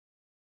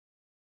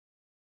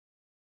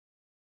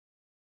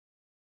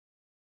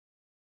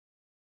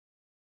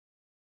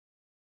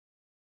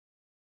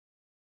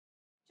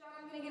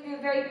I'm going to give you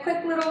a very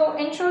quick little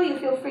intro. You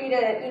feel free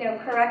to,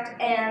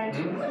 correct and,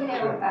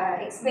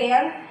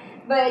 expand.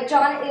 But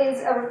John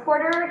is a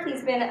reporter.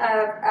 He's been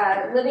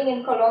living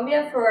in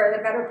Colombia for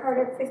the better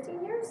part of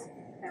 15 years?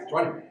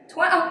 20.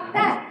 Oh,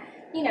 that.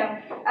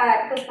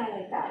 It goes by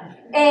like that.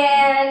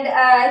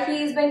 And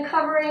he's been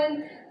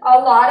covering a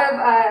lot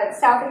of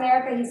South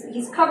America.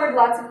 He's covered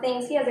lots of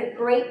things. He has a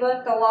great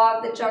book, The Law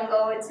of the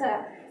Jungle. It's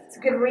a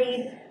good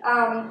read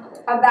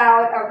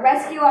about a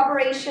rescue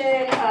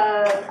operation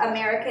of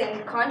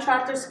American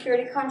contractors,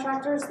 security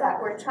contractors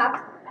that were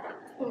trapped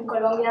in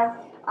Colombia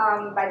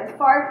by the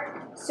FARC.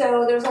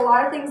 So there's a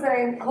lot of things that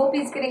I hope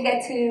he's going to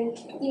get to,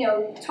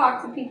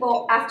 talk to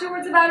people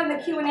afterwards about in the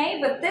Q&A.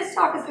 But this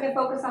talk is going to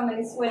focus on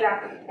Venezuela,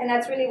 and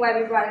that's really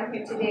why we brought him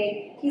here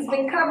today. He's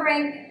been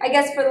covering, I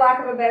guess, for lack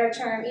of a better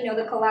term,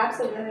 the collapse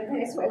of the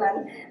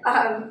Venezuelan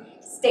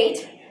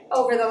state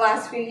over the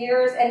last few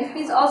years, and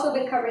he's also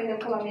been covering the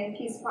Colombian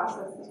peace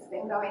process that's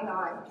been going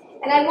on.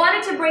 And I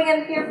wanted to bring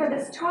him here for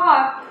this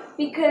talk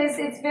because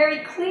it's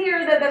very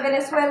clear that the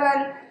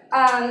Venezuelan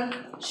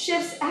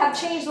shifts have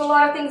changed a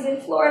lot of things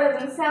in Florida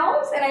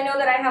themselves, and I know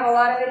that I have a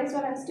lot of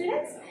Venezuelan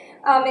students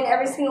in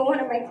every single one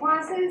of my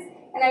classes,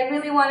 and I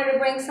really wanted to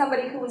bring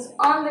somebody who was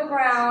on the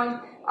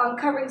ground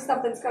covering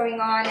stuff that's going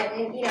on,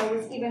 and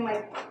was even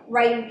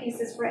writing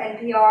pieces for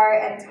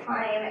NPR and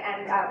Time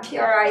and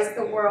PRI's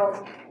The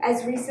World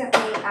as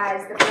recently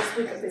as the first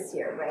week of this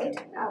year, right?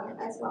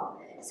 As well.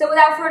 So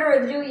without further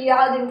ado,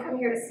 y'all didn't come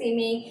here to see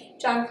me.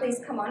 John,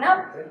 please come on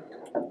up.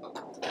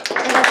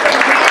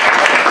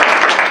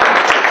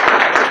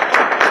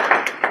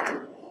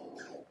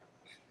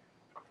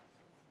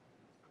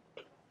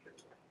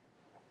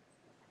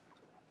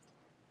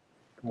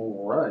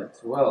 All right.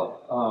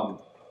 Well,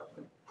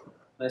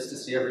 nice to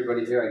see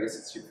everybody here. I guess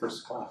it's your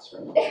first class,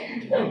 right?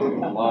 A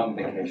long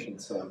vacation,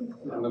 so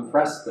I'm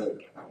impressed that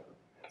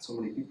so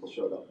many people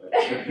showed up.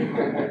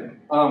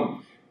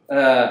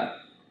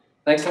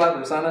 Thanks a lot,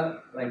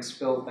 Rosanna. Thanks,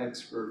 Phil.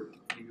 Thanks for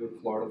you in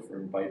Florida for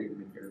inviting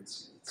me here.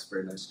 It's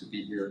very nice to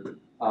be here.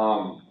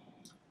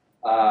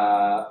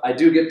 I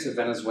do get to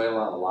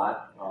Venezuela a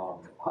lot.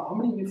 How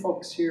many of you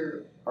folks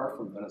here are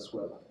from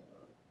Venezuela?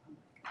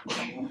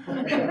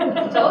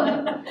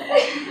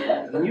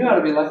 And you ought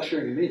to be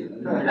lecturing me.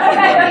 I'm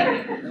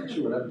not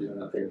sure what I'm doing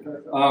up here.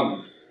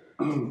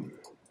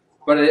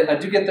 But I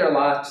do get there a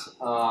lot,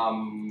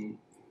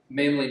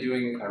 mainly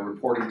doing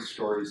reporting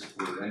stories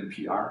for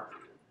NPR.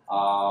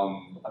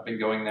 I've been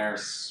going there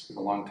for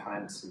a long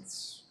time,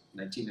 since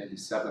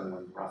 1997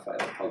 when Rafael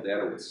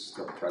Caldera was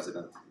still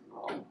president.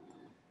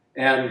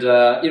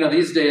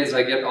 These days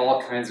I get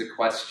all kinds of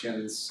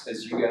questions,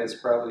 as you guys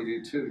probably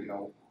do too,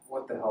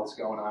 what the hell's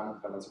going on in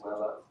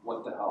Venezuela?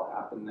 What the hell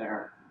happened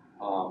there?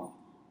 How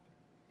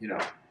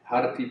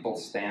do people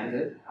stand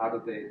it? How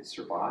do they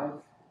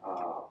survive?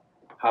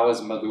 How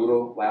has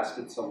Maduro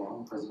lasted so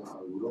long, President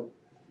Maduro?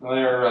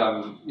 They're,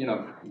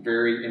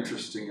 very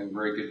interesting and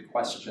very good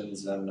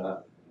questions, and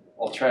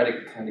I'll try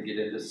to kind of get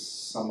into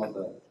some of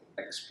the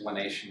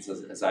explanations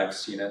as I've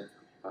seen it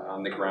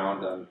on the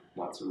ground on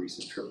lots of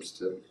recent trips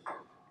to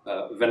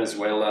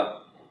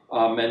Venezuela.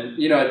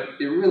 It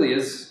really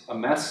is a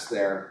mess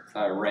there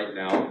right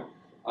now.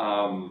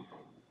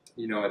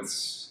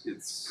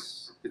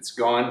 It's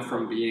gone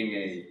from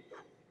being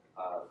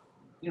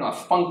a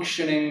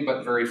functioning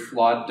but very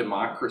flawed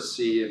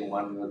democracy, and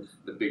one with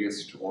the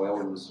biggest oil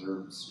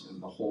reserves in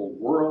the whole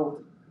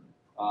world,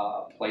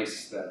 a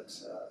place that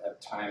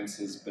at times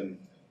has been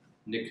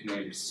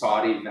nicknamed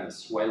Saudi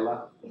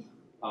Venezuela.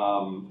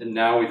 And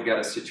now we've got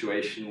a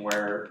situation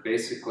where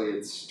basically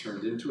it's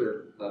turned into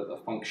a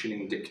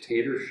functioning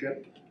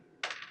dictatorship.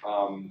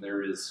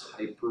 There is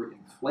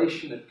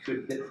hyperinflation. It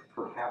could hit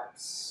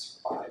perhaps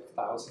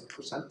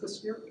 5,000%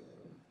 this year.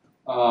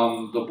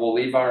 The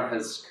Bolivar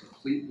has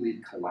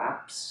completely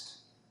collapsed.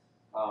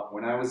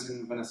 When I was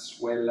in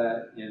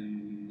Venezuela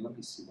let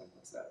me see, when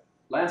was that?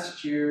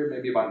 Last year,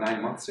 maybe about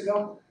 9 months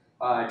ago,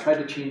 I tried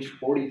to change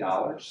 $40.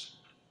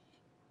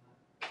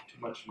 Too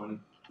much money.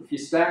 If you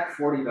stack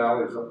 $40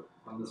 up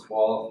on this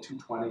wall of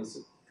 220s,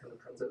 it kind of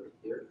comes up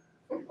here.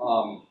 It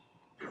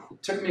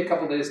took me a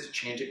couple days to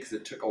change it because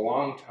it took a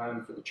long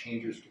time for the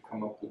changers to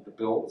come up with the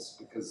bills,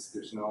 because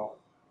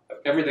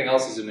everything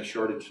else is in a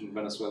shortage in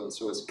Venezuela,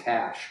 so is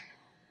cash.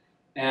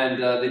 And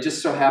they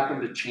just so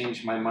happened to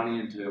change my money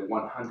into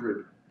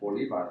 100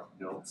 Bolivar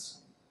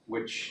notes,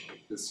 which,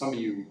 as some of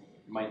you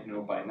might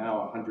know by now,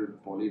 a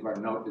 100 Bolivar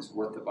note is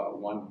worth about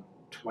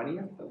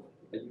 1/20th of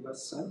a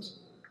US cent.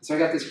 So I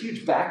got this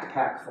huge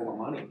backpack full of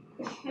money,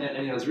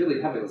 and it was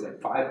really heavy. It was like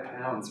 5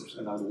 pounds,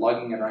 and I was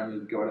lugging it around.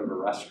 You'd go to a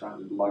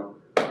restaurant, you'd lug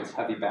this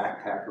heavy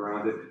backpack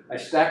around it. I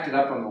stacked it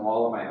up on the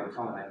wall of my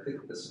hotel, and I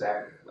think the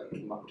stack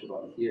came up to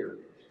about here.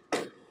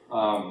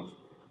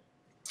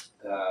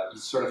 You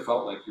sort of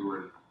felt like you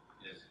were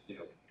in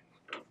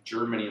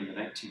Germany in the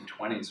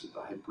 1920s with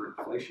the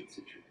hyperinflation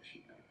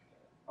situation.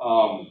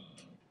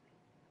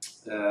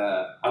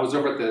 I was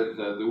over at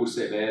the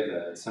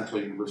UCB, the Central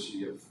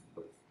University of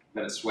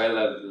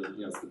Venezuela.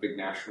 It's the big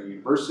national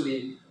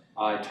university.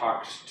 I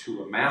talked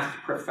to a math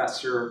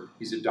professor.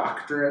 He's a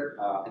doctorate.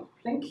 I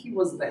think he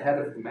was the head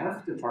of the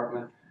math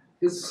department.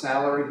 His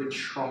salary had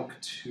shrunk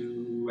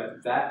to,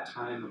 at that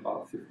time,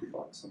 about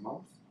 $50 a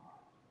month.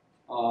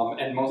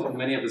 And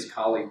many of his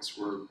colleagues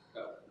were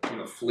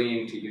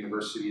fleeing to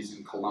universities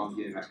in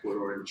Colombia, in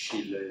Ecuador, and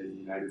Chile, in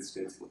the United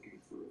States, looking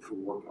for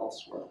work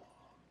elsewhere.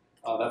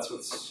 That's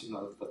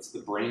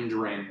the brain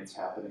drain that's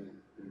happening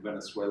in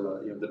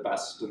Venezuela. The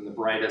best and the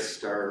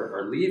brightest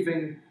are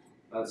leaving.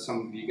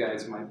 Some of you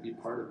guys might be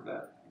part of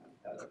that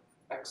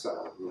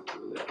exile group,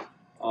 really.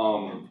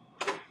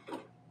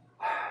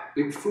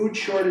 Big food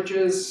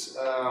shortages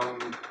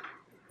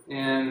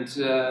and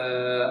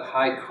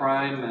high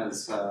crime,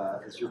 as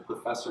your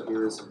professor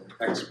here is an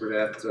expert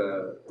at.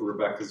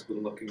 Rebecca's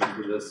been looking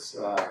into this,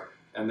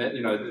 and that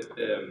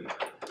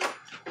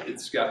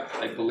it's got,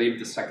 I believe,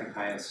 the second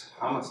highest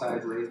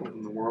homicide rate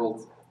in the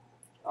world.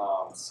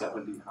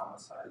 70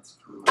 homicides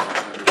per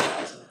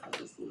 100,000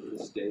 is the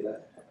latest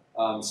data.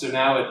 So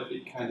now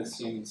it kind of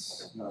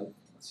seems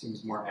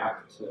more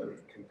apt to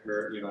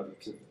compare,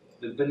 to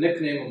the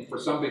nickname for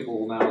some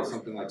people now is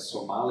something like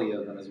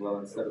Somalia, Venezuela,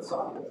 instead of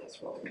Somalia as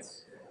well.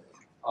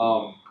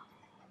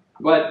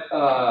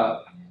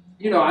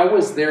 I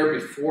was there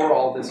before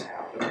all this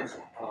happened.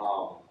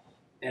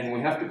 And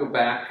we have to go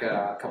back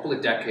a couple of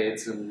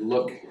decades and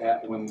look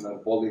at when the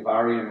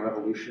Bolivarian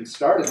Revolution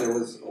started. There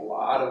was a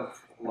lot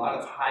of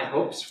high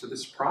hopes for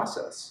this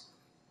process.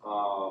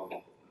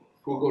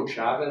 Hugo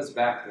Chavez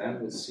back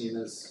then was seen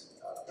as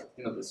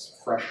this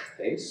fresh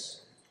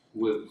face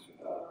with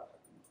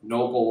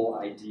noble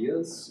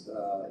ideas.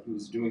 He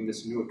was doing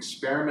this new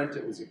experiment.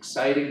 It was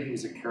exciting. He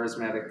was a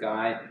charismatic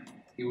guy.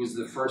 He was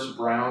the first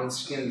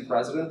brown-skinned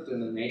president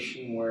in a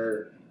nation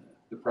where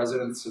the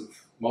presidents have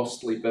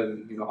mostly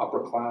been,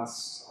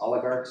 upper-class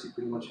oligarchs. He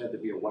pretty much had to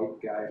be a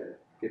white guy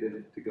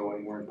to go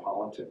anywhere in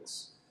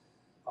politics.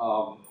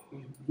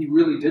 He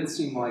really did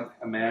seem like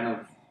a man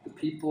of the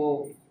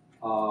people,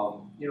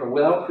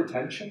 without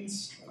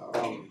pretensions.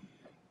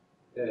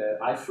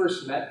 I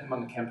first met him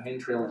on the campaign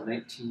trail in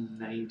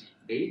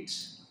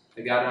 1998.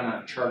 I got on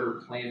a charter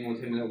plane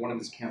with him in one of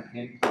his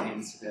campaign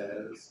planes,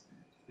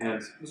 and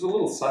it was a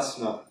little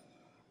Cessna,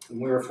 and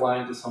we were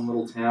flying to some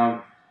little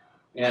town,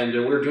 and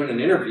we were doing an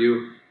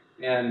interview,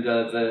 and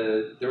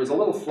there was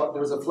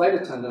a flight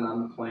attendant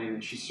on the plane,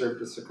 and she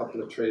served us a couple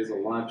of trays of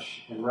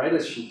lunch, and right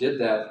as she did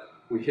that,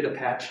 we hit a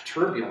patch of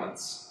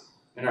turbulence.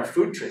 And our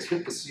food trays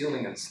hit the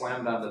ceiling and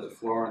slammed onto the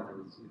floor, and there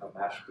was,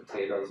 mashed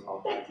potatoes and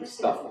all kinds of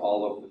stuff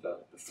all over the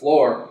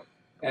floor.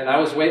 And I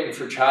was waiting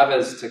for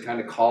Chavez to kind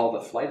of call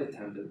the flight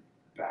attendant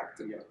back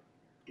to get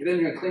in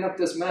here and clean up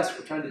this mess.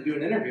 We're trying to do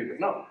an interview.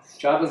 But no,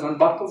 Chavez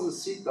unbuckles his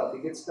seatbelt.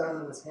 He gets down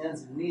on his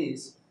hands and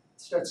knees,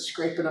 starts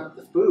scraping up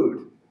the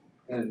food,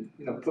 and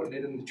putting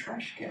it in the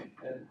trash can.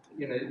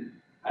 And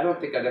I don't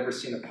think I'd ever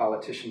seen a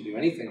politician do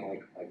anything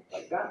like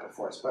that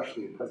before,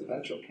 especially a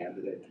presidential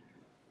candidate.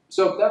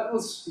 So that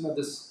was,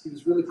 he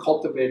was really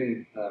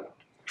cultivating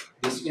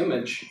this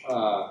image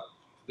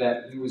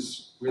that he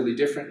was really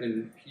different,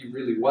 and he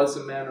really was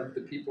a man of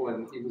the people,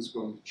 and he was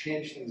going to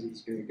change things. He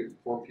was going to give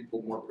poor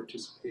people more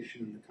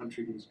participation in the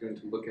country. He was going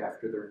to look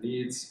after their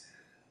needs.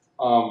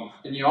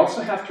 And you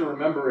also have to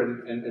remember,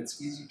 and it's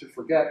easy to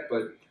forget,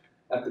 but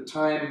at the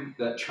time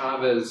that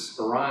Chavez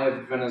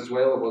arrived,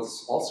 Venezuela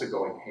was also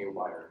going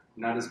haywire.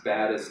 Not as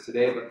bad as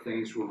today, but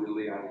things were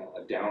really on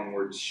a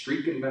downward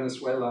streak in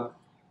Venezuela.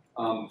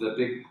 The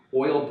big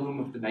oil boom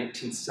of the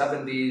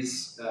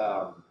 1970s,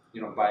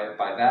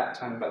 by that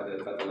time, by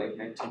the late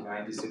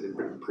 1990s, it had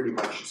been pretty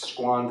much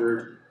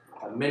squandered.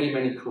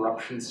 Many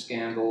corruption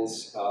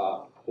scandals.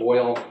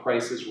 Oil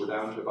prices were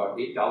down to about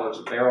 $8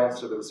 a barrel,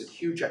 so there was a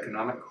huge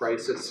economic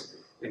crisis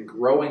and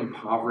growing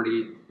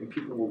poverty, and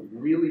people were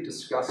really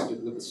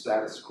disgusted with the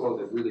status quo.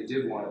 They really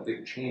did want a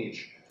big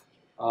change.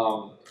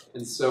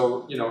 And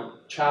so,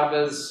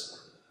 Chavez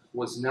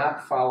was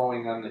not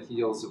following on the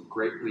heels of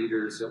great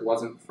leaders. It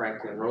wasn't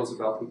Franklin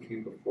Roosevelt who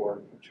came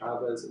before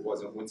Chavez. It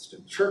wasn't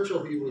Winston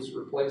Churchill he was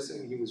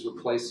replacing. He was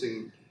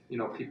replacing,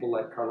 people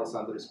like Carlos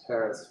Andrés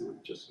Pérez, who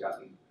had just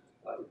gotten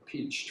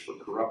impeached for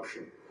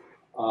corruption.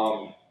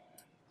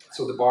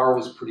 So the bar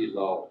was pretty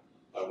low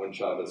when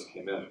Chavez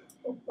came in.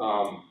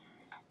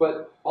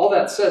 But all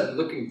that said,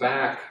 looking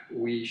back,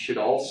 we should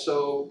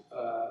also,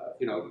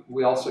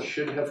 we also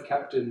should have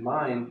kept in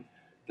mind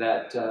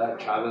that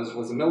Chavez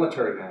was a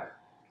military man.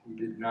 He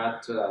did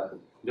not.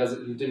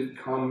 He didn't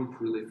come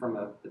really from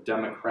a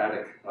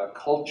democratic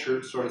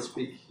culture, so to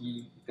speak.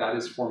 He got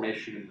his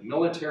formation in the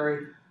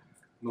military.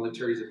 The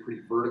military is a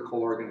pretty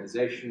vertical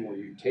organization where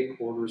you take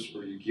orders,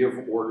 where you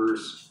give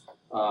orders,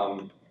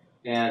 and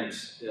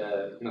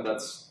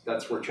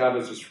that's where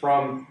Chavez was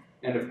from.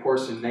 And of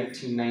course, in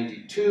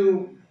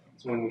 1992,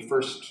 so when we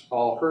first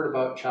all heard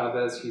about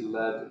Chavez, he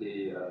led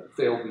a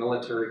failed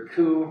military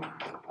coup.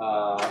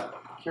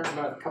 I can't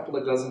remember, a couple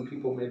of dozen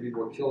people maybe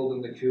were killed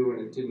in the coup,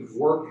 and it didn't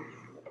work.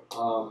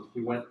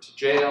 He went to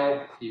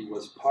jail. He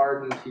was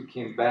pardoned. He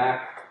came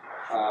back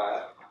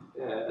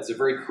as a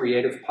very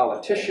creative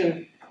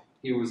politician.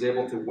 he was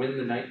able to win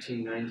the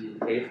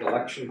 1998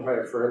 election by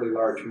a fairly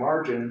large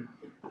margin.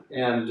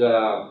 And,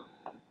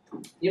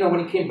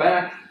 when he came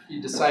back,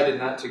 he decided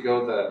not to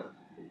go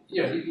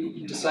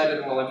he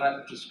decided, well, I'm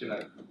not just going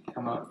to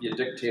come out and be a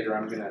dictator.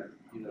 I'm going to,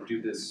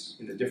 do this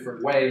in a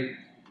different way.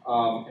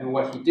 And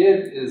what he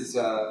did is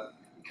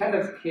kind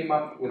of came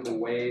up with a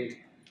way,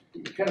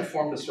 he kind of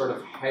formed a sort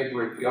of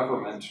hybrid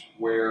government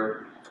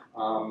where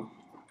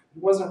he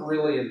wasn't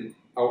really an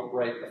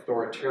outright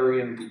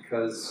authoritarian,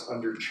 because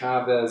under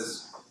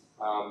Chavez,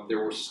 there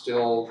were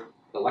still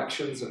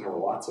elections, and there were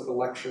lots of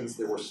elections.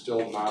 There were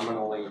still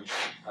nominally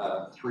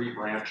 3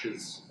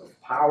 branches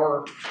of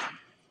power.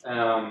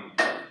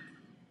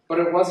 But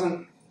it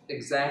wasn't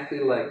exactly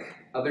like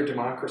other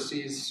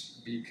democracies,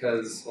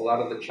 because a lot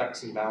of the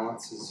checks and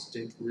balances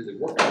didn't really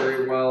work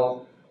very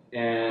well,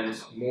 and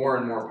more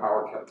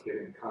power kept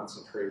getting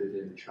concentrated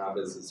in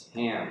Chavez's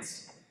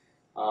hands.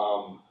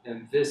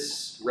 And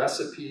this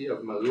recipe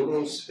of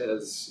Maduro's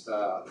has,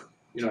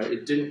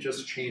 it didn't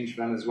just change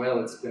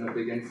Venezuela. It's been a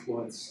big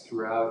influence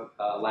throughout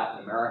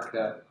Latin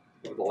America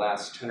over the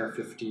last 10 or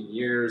 15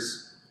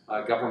 years.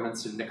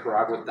 Governments in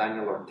Nicaragua with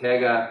Daniel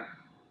Ortega,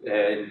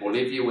 in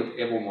Bolivia with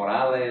Evo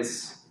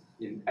Morales,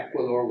 in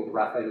Ecuador with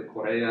Rafael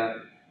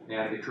Correa,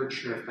 and the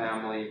Kirchner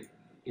family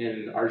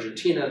in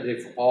Argentina,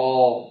 they've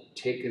all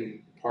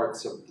taken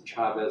parts of the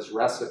Chavez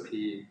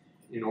recipe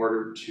in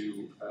order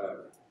to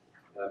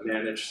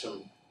manage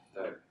some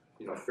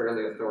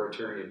fairly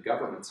authoritarian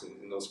governments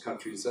in those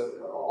countries.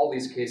 All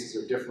these cases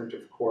are different,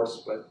 of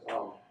course, but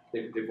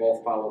they've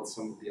all followed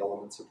some of the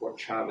elements of what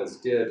Chavez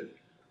did.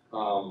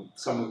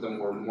 Some of them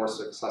were more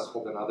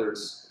successful than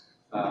others.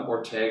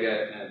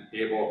 Ortega and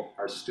Evo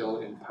are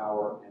still in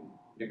power in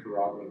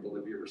Nicaragua and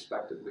Bolivia,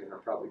 respectively, and are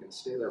probably going to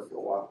stay there for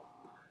a while.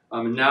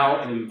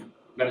 Now in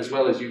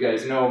Venezuela, as you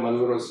guys know,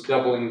 Maduro's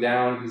doubling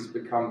down. He's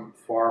become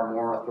far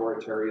more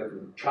authoritarian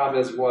than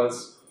Chavez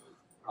was.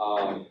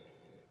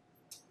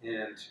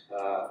 It's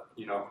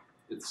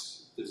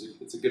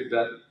a good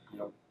bet.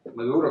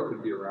 Maduro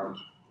could be around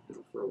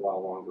for a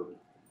while longer.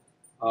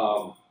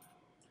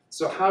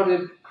 So how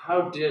did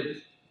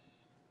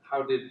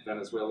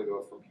Venezuela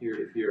go from here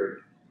to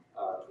here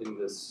in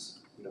this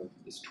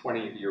this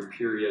 20-year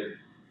period?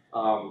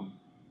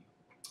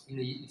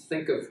 You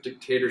think of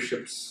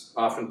dictatorships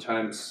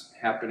oftentimes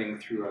happening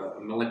through a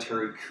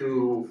military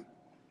coup,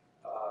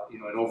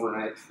 an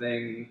overnight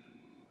thing.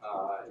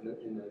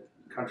 In a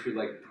country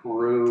like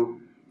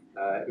Peru,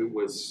 it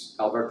was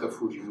Alberto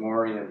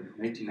Fujimori in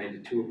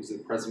 1992. It was the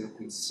president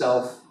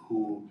himself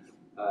who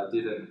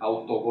did an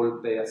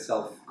autogolpe, a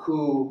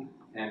self-coup,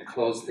 and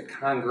closed the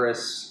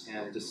Congress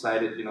and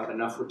decided,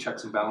 enough with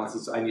checks and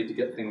balances. I need to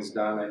get things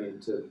done. I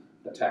need to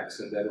attack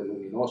Sendero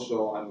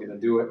Luminoso. I'm going to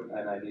do it,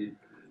 and I need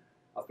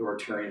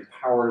authoritarian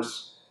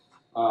powers.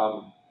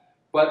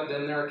 But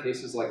then there are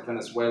cases like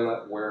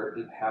Venezuela where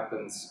it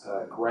happens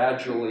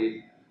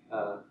gradually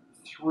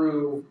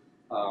through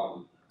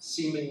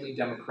seemingly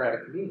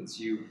democratic means.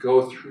 You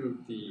go through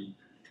the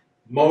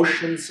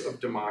motions of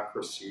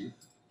democracy,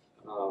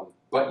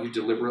 but you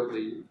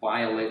deliberately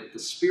violate the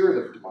spirit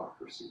of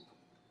democracy.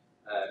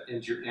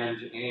 And your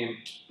end aim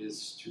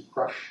is to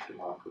crush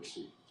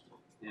democracy.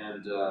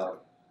 And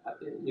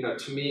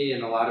to me,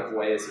 in a lot of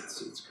ways,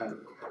 it's kind of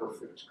a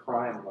perfect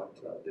crime what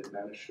they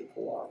managed to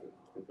pull off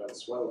in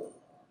Venezuela.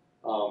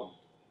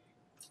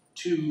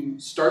 To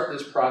start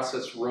this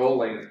process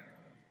rolling,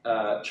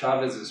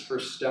 Chavez's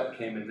first step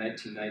came in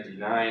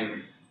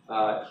 1999.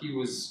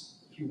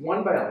 He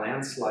won by a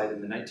landslide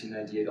in the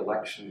 1998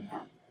 election. I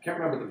can't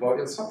remember the vote.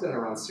 It was something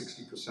around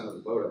 60% of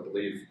the vote, I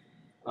believe.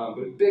 But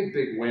a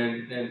big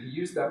win, and he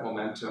used that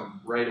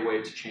momentum right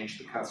away to change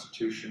the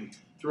Constitution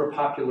through a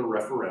popular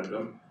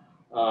referendum.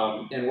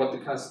 And what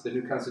the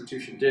new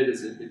Constitution did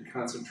is it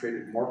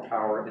concentrated more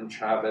power in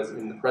Chavez,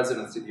 in the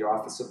presidency, the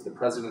office of the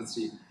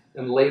presidency.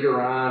 And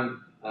later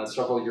on,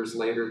 several years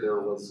later,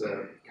 there was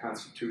a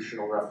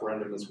constitutional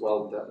referendum as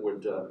well that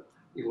would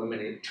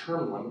eliminate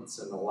term limits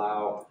and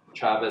allow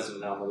Chavez and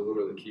now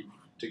Maduro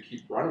to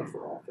keep running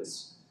for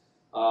office.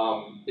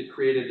 It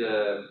created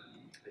a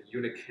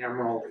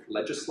unicameral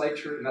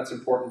legislature, and that's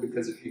important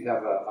because if you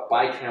have a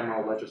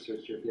bicameral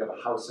legislature, if you have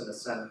a House and a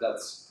Senate,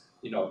 that's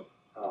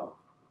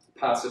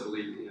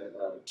possibly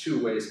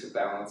two ways to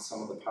balance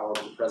some of the power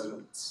of the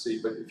presidency.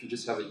 But if you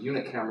just have a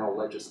unicameral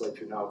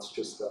legislature, now it's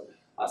just the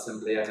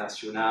Asamblea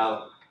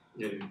Nacional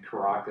in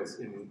Caracas,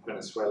 in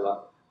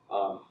Venezuela.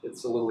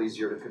 It's a little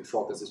easier to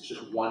control because it's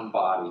just one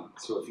body.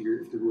 So if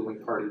the ruling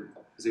party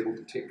is able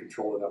to take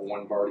control of that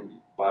one body,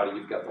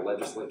 you've got the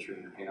legislature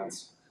in your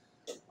hands.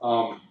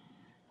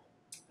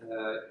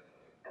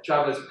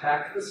 Chavez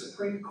packed the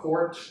Supreme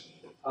Court,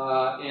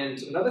 and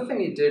another thing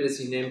he did is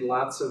he named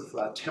lots of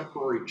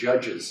temporary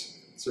judges.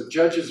 So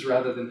judges,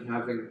 rather than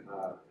having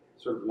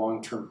sort of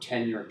long-term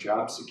tenure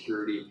job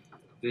security,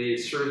 they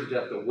served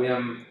at the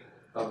whim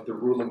of the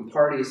ruling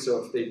party.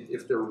 So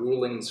if their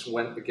rulings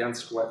went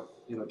against what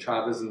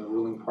Chavez and the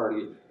ruling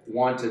party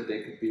wanted,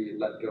 they could be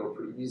let go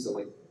pretty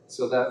easily.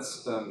 So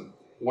that's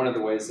one of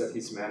the ways that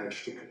he's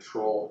managed to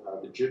control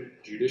the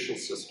judicial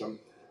system.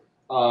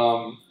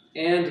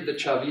 And the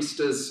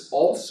Chavistas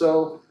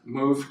also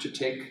moved to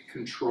take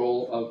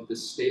control of the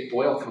state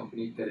oil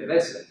company,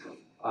 PDVSA.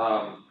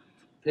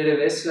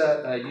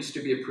 PDVSA used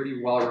to be a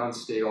pretty well-run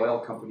state oil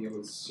company. It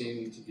was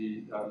seen to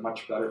be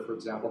much better, for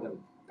example, than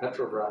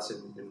Petrobras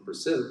in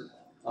Brazil.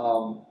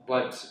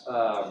 But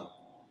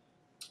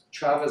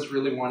Chavez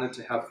really wanted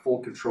to have full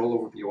control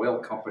over the oil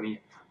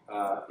company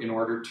in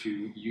order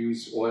to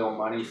use oil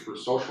money for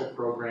social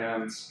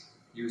programs,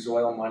 use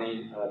oil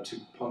money to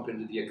pump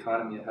into the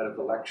economy ahead of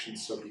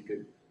elections so he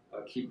could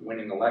keep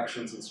winning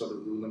elections, and so the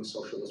ruling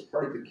Socialist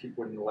Party could keep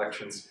winning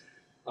elections.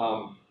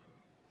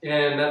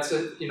 And that's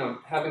it, you know,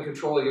 having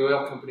control of the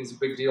oil company is a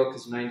big deal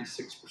because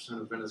 96%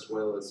 of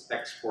Venezuela's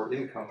export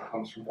income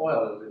comes from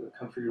oil. The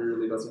country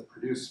really doesn't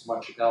produce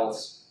much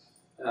else.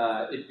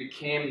 It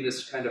became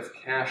this kind of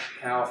cash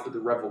cow for the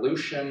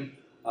revolution.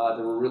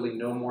 There were really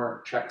no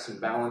more checks and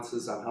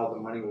balances on how the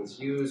money was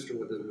used, or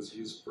whether it was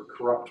used for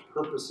corrupt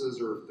purposes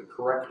or the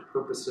correct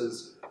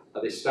purposes.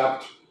 They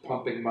stopped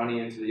pumping money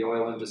into the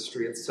oil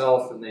industry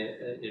itself and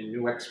in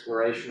new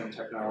exploration and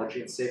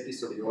technology and safety,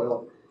 so the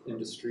oil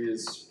industry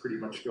is pretty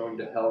much going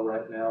to hell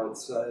right now.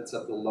 It's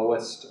at the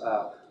lowest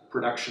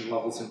production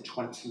levels in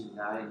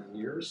 29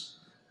 years.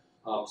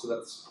 So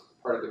that's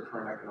part of the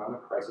current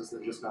economic crisis.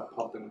 They're just not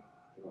pumping,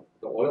 you know,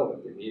 the oil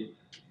that they need.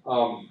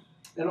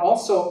 And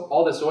also,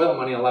 all this oil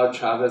money allowed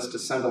Chavez to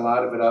send a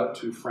lot of it out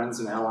to friends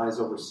and allies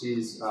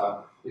overseas.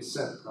 They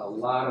sent a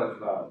lot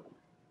of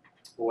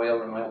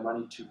oil and oil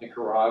money to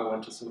Nicaragua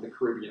and to some of the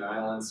Caribbean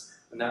islands,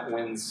 and that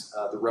wins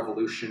the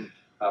revolution.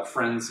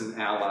 Friends and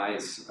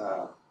allies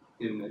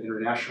in the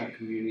international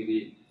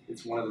community.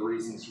 It's one of the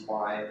reasons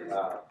why,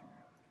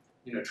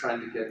 you know, trying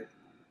to get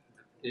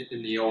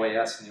in the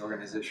OAS, in the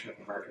Organization of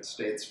American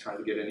States, trying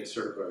to get any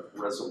sort of a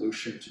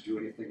resolution to do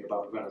anything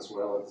about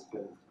Venezuela has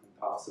been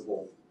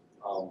impossible.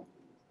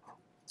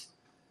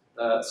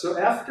 So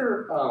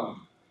after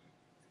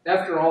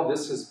all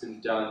this has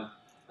been done,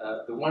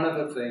 the one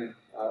other thing,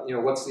 you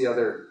know, what's the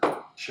other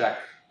check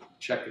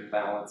and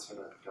balance in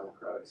a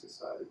democratic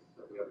society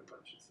that we haven't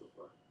mentioned so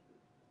far?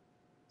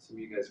 Some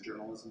of you guys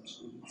journalism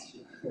students,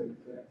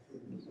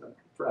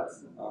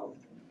 press.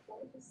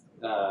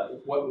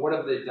 What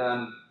have they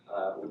done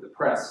with the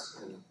press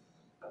in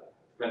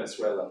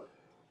Venezuela?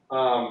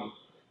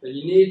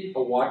 You need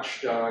a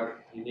watchdog,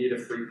 you need a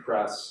free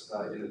press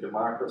in a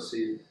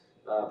democracy,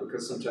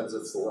 because sometimes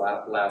it's the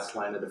last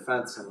line of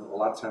defense, and a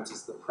lot of times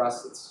it's the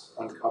press that's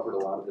uncovered a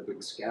lot of the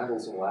big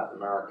scandals in Latin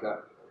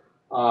America.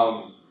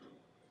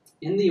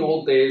 In the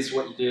old days,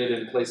 what you did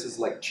in places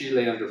like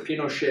Chile under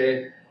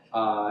Pinochet,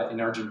 in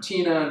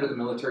Argentina under the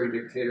military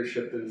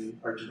dictatorship in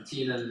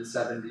Argentina in the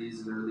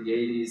 70s and early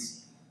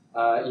 80s,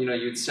 you know,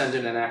 you'd send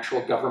in an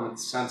actual government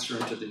censor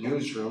into the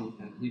newsroom,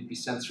 and he'd be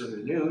censoring the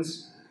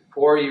news.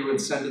 Or you would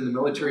send in the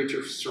military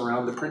to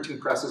surround the printing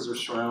presses or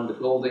surround the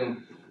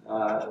building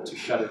to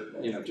shut it,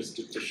 you know, just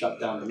to shut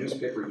down the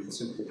newspaper. You'd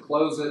simply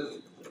close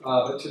it.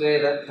 But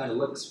today that kind of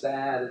looks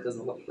bad. It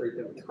doesn't look very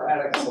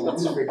democratic. So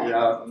let's figure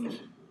out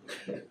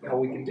how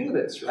we can do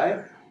this,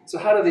 right? So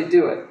how do they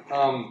do it?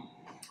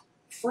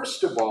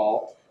 First of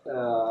all,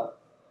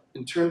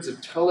 in terms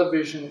of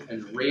television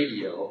and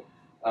radio,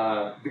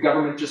 the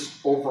government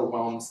just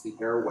overwhelms the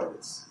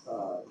airways.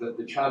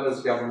 The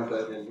Chavez government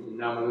in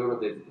Maduro,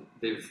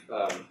 they've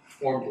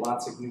formed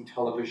lots of new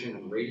television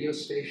and radio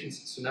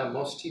stations. So now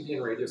most TV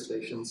and radio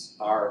stations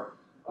are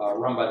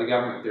run by the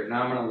government. They're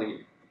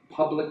nominally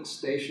public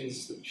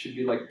stations that should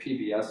be like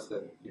PBS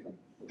that, you know,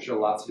 show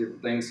lots of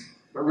different things.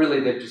 But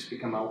really, they've just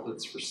become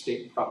outlets for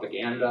state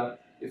propaganda.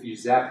 If you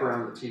zap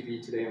around the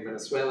TV today in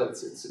Venezuela,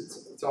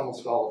 it's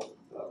almost all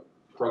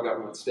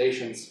pro-government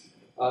stations.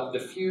 The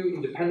few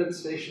independent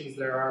stations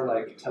there are,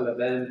 like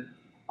Televen,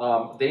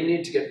 they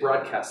need to get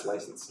broadcast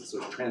licenses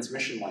or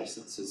transmission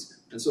licenses.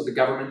 And so the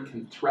government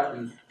can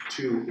threaten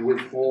to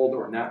withhold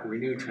or not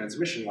renew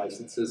transmission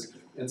licenses.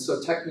 And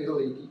so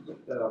technically,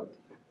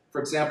 for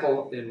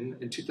example,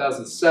 in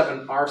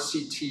 2007,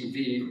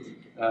 RCTV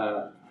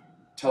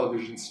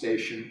television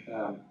station,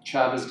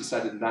 Chavez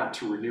decided not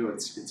to renew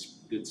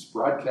its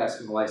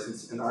broadcasting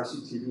license, and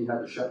RCTV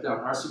had to shut down.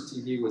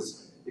 RCTV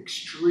was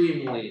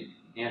extremely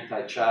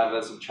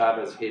anti-Chavez, and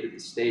Chavez hated the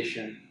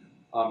station.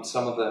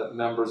 Some of the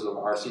members of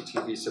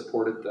RCTV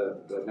supported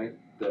the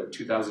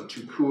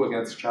 2002 coup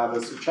against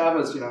Chavez. So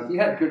Chavez, you know, he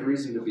had good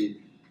reason to be,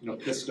 you know,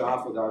 pissed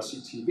off with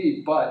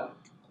RCTV, but,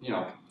 you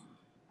know,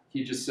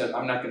 he just said,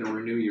 I'm not going to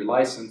renew your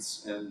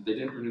license, and they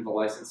didn't renew the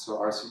license, so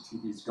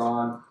RCTV's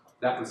gone.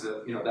 That was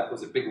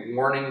a big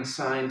warning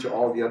sign to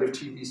all the other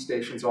TV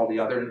stations, all the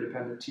other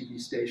independent TV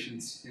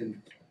stations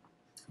in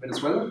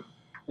Venezuela.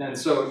 And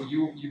so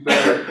you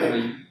better, you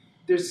know,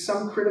 there's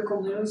some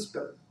critical news,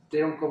 but they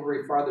don't go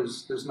very far.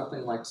 There's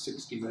nothing like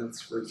 60 Minutes,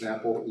 for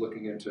example,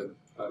 looking into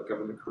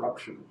government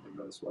corruption in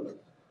Venezuela.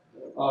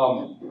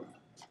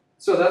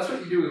 So that's what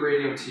you do with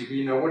radio and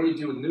TV. Now, what do you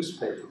do with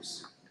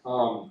newspapers?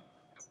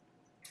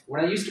 When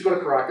I used to go to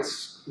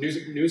Caracas,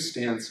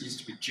 newsstands used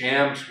to be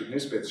jammed with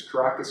newspapers.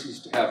 Caracas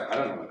used to have, I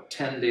don't know, like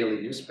 10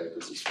 daily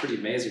newspapers. It's pretty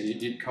amazing.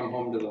 You'd come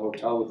home to the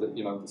hotel with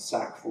the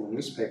sack full of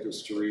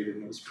newspapers to read,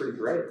 and it was pretty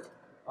great.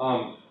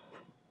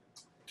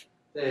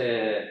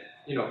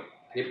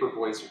 Paper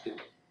boys would get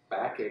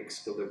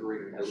backaches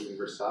delivering El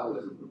Universal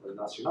and El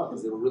Nacional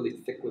because they were really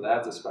thick with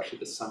ads, especially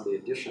the Sunday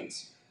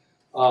editions.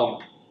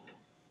 El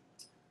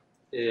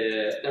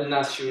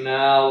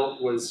Nacional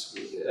was,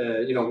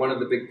 one of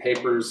the big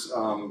papers.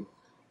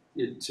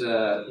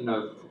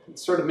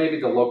 Sort of maybe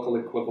the local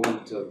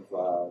equivalent of,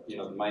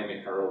 the Miami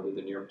Herald or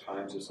the New York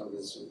Times or something.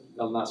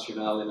 El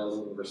Nacional and El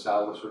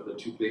Universal were sort of the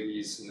two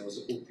biggies, and there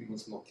was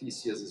Últimas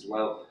Noticias as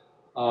well.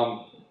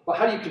 But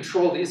how do you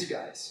control these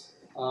guys?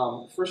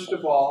 First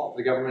of all,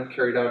 the government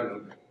carried out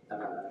an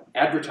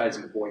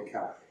advertising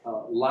boycott.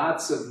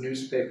 Lots of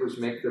newspapers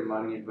make their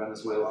money in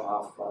Venezuela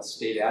off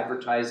state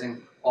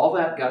advertising. All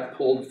that got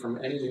pulled from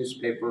any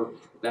newspaper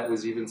that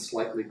was even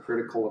slightly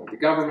critical of the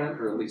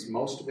government, or at least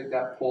most of it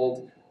got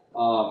pulled.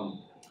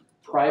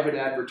 Private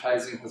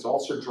advertising has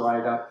also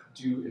dried up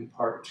due in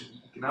part to the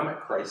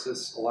economic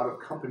crisis. A lot of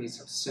companies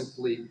have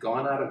simply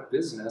gone out of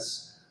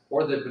business,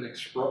 or they've been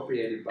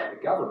expropriated by the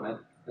government,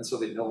 and so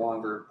they no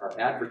longer are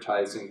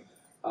advertising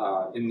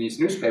in these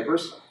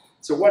newspapers.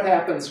 So what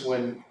happens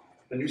when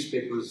a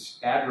newspaper's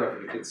ad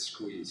revenue gets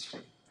squeezed?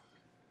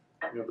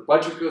 The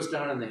budget goes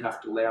down and they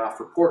have to lay off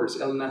reporters.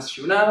 El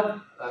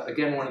Nacional,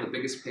 again, one of the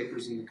biggest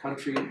papers in the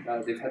country,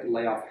 they've had to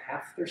lay off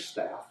half their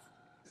staff.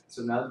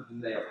 So now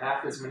they have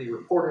half as many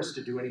reporters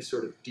to do any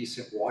sort of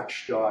decent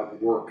watchdog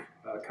work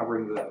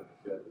covering the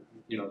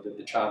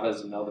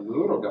Chavez and now the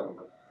Maduro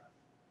government.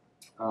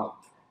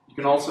 You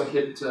can also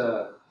hit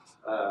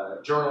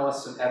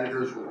journalists and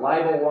editors with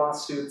libel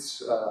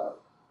lawsuits,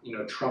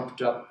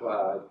 trumped up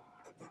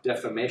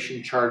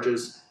defamation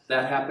charges.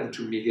 That happened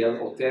to Miguel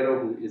Otero,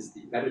 who is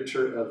the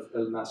editor of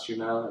El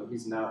Nacional, and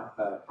he's now,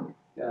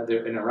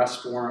 an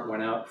arrest warrant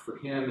went out for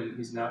him, and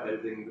he's now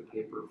editing the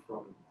paper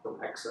from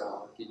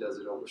exile. He does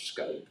it over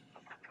Skype.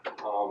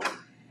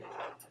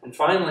 And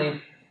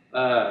finally,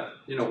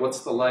 what's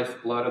the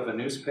lifeblood of a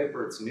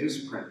newspaper? It's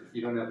newsprint. If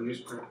you don't have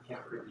newsprint, you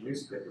can't print a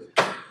newspaper.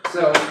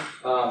 So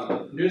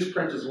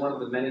newsprint is one of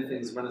the many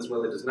things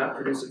Venezuela does not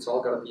produce. It's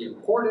all got to be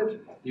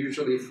imported,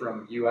 usually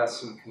from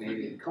US and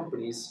Canadian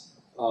companies.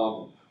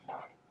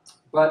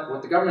 But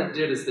what the government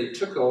did is they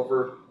took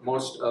over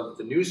most of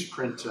the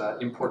newsprint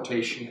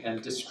importation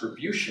and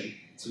distribution.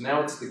 So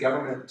now it's the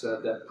government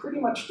that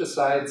pretty much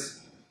decides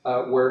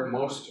where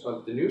most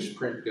of the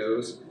newsprint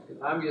goes.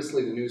 And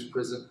obviously the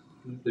newsprint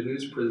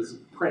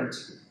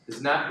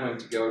is not going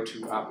to go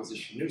to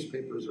opposition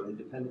newspapers or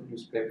independent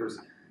newspapers.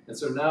 And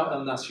so now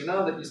El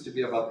Nacional, that used to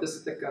be about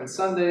this thick on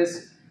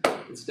Sundays,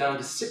 it's down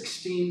to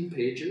 16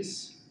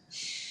 pages.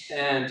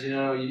 And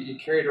you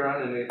carry it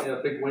around, and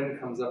a big wind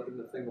comes up, and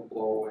the thing will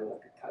blow away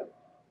like a kite.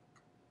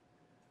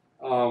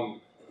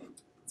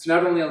 It's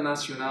not only El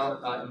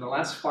Nacional. In the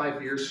last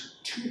 5 years,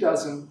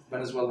 24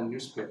 Venezuelan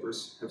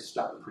newspapers have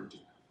stopped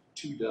printing.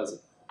 24.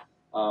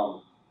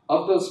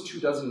 Of those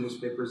 24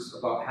 newspapers,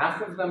 about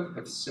half of them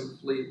have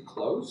simply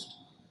closed.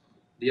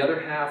 The other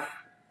half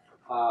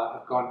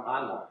have gone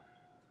online.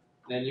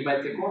 And you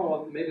might think,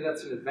 well, maybe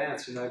that's in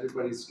advance.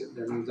 Everybody's getting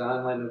their news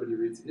online. Nobody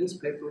reads a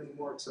newspaper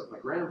anymore except my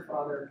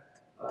grandfather.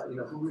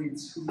 Who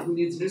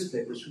needs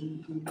newspapers?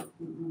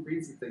 Who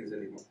reads the things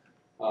anymore?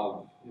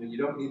 You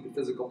don't need the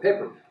physical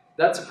paper.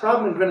 That's a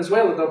problem in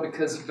Venezuela, though,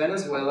 because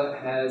Venezuela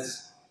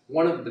has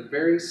one of the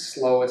very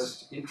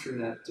slowest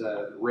internet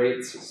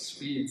rates,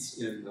 speeds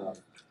in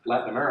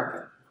Latin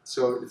America.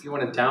 So if you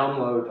want to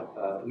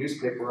download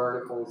newspaper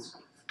articles,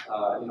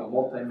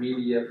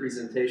 multimedia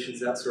presentations,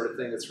 that sort of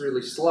thing, it's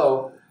really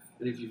slow.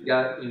 And if you've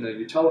got,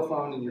 your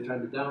telephone and you're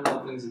trying to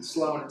download things, it's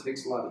slow and it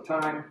takes a lot of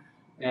time.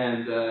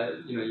 And,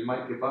 you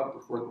might give up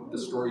before the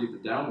story even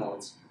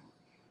downloads.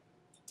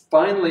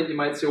 Finally, you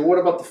might say, well, what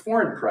about the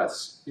foreign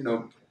press?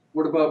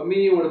 What about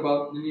me? What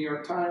about the New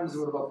York Times?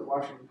 What about the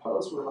Washington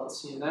Post? What about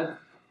CNN?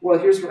 Well,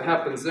 here's what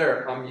happens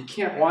there. You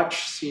can't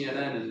watch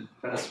CNN in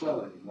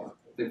Venezuela anymore.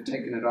 They've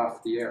taken it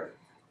off the air.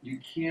 You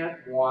can't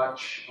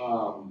watch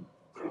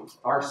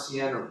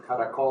RCN or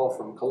Caracol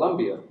from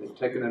Colombia. They've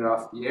taken it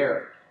off the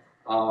air.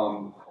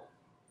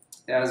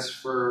 As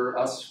for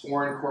us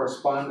foreign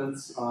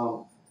correspondents,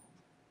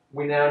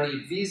 we now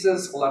need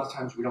visas. A lot of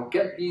times we don't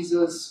get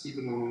visas.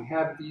 Even when we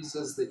have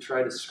visas, they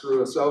try to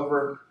screw us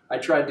over. I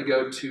tried to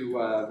go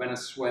to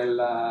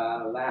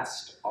Venezuela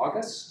last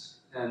August,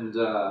 and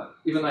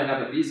even though I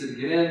have a visa to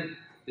get in,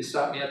 they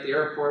stopped me at the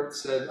airport,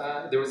 said,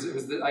 I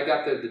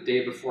got there the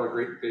day before a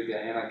great big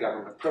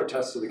anti-government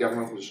protest, so the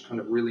government was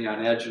kind of really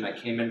on edge, and I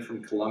came in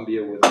from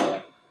Colombia with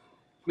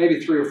maybe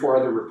 3 or 4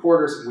 other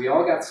reporters, and we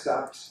all got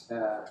stopped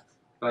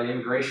by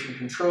immigration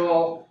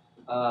control.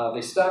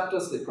 They stopped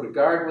us, they put a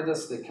guard with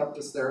us, they kept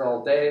us there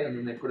all day, and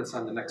then they put us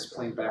on the next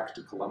plane back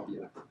to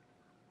Colombia.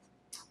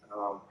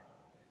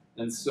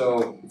 And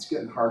so it's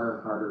getting harder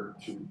and harder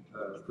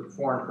for the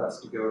foreign press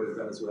to go to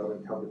Venezuela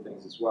and cover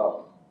things as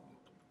well.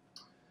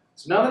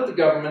 So now that the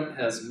government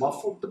has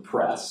muffled the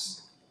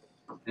press,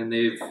 and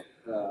they've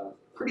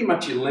pretty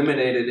much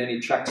eliminated any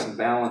checks and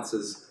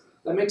balances.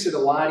 That makes it a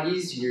lot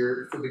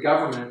easier for the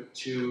government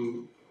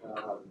to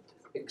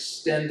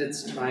extend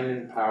its time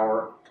and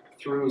power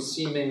through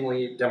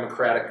seemingly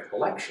democratic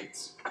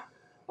elections.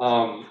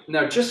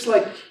 Now, just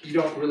like you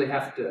don't really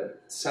have to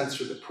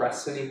censor the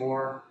press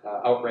anymore,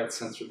 outright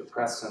censor the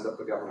press, send up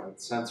a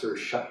government censor,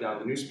 shut down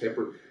the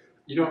newspaper,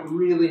 you don't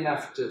really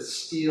have to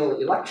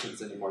steal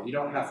elections anymore. You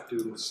don't have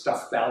to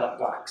stuff ballot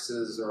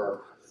boxes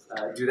or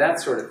do that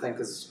sort of thing,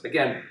 because,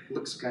 again, it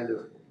looks kind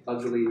of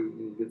ugly,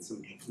 you get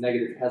some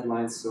negative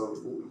headlines, so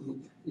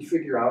you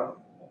figure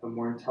out a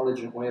more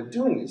intelligent way of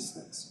doing these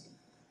things.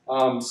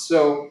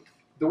 So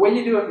the way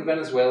you do it in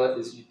Venezuela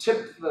is you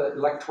tip the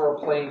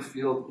electoral playing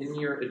field in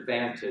your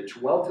advantage,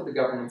 well to the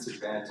government's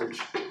advantage,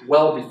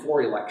 well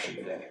before election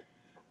day.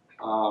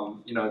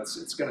 You know,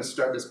 it's going to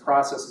start, this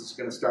process is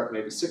going to start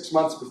maybe 6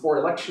 months before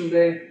election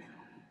day.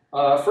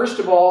 First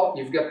of all,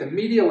 you've got the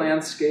media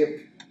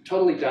landscape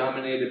totally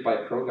dominated by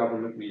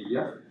pro-government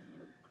media.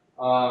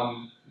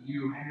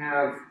 You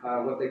have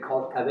what they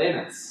call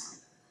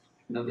cadenas.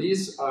 Now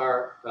these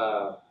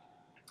are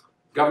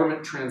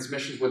government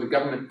transmissions where the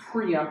government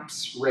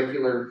preempts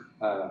regular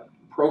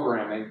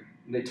programming,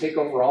 and they take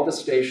over all the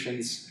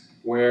stations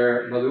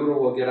where Maduro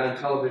will get on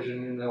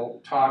television and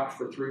they'll talk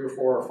for 3 or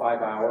 4 or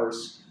 5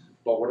 hours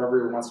about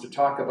whatever he wants to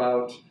talk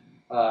about.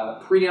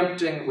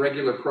 Preempting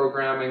regular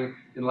programming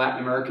in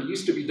Latin America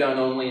used to be done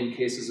only in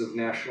cases of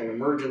national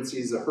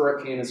emergencies. A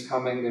hurricane is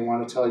coming, they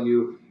want to tell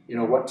you, you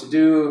know, what to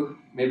do.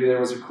 Maybe there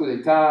was a coup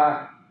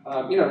d'etat.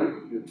 You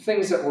know,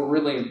 things that were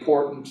really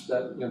important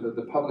that, you know, that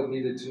the public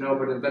needed to know.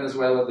 But in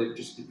Venezuela, they've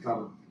just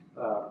become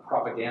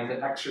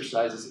propaganda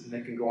exercises, and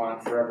they can go on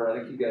forever. I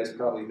think you guys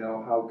probably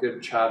know how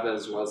good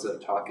Chavez was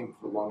at talking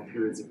for long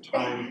periods of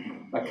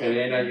time. A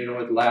cadena, you know,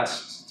 it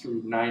lasts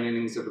through 9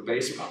 innings of a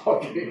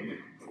baseball game.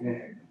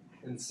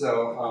 And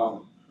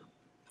so,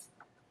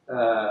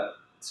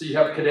 so you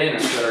have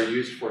cadenas that are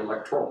used for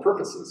electoral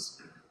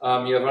purposes.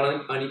 You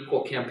have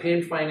unequal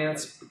campaign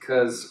finance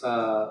because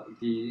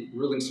the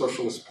ruling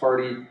Socialist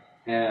Party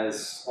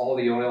has all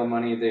the oil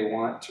money they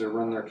want to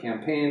run their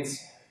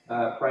campaigns.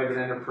 Private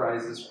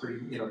enterprises,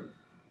 you know,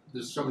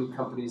 there's so many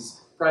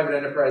companies, private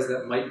enterprise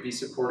that might be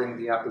supporting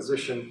the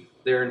opposition.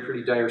 They're in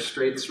pretty dire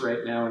straits right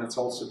now, and it's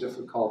also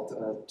difficult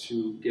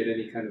to get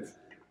any kind of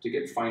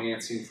get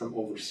financing from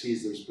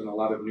overseas. There's been a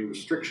lot of new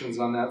restrictions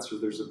on that, so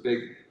there's a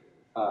big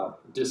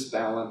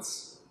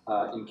disbalance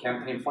in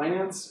campaign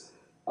finance.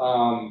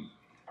 How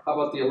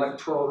about the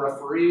electoral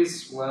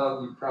referees?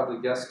 Well, you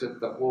probably guessed it,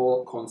 the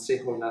whole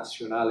Consejo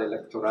Nacional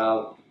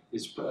Electoral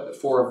is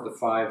 4 of the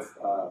 5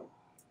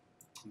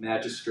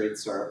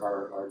 magistrates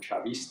are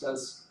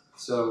Chavistas.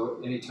 So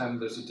anytime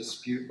there's a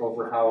dispute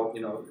over how, you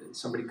know,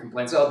 somebody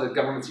complains, oh, the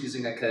government's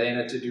using a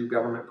cadena to do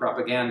government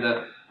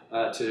propaganda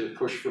to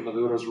push for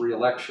Maduro's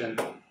re-election,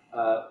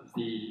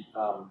 the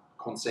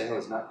Consejo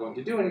is not going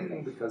to do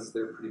anything because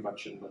they're pretty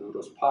much in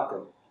Maduro's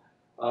pocket.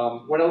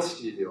 What else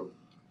do you do?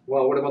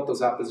 Well, what about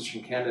those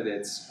opposition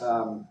candidates?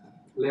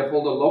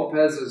 Leopoldo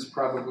Lopez is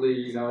probably,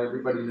 you know,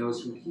 everybody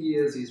knows who he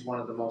is. He's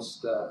one of the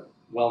most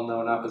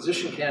well-known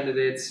opposition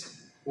candidates.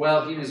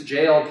 Well, he was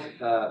jailed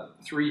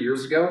 3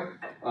 years ago,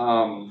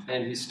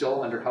 and he's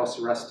still under house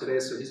arrest today,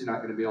 so he's not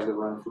going to be able to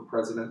run for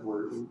president.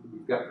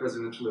 We've got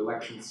presidential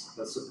elections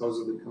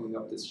supposedly coming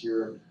up this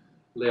year, and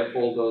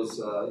Leopoldo's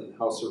in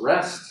house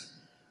arrest.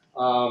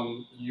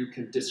 You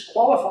can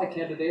disqualify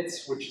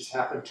candidates, which has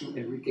happened to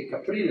Enrique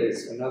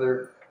Capriles,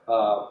 another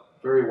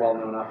very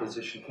well-known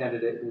opposition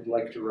candidate who would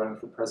like to run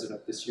for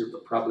president this year,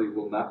 but probably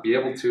will not be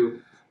able to.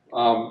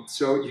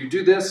 So you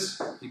do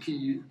this,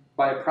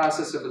 by a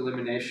process of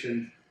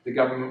elimination, the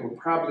government will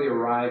probably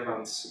arrive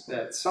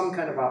at some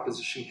kind of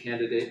opposition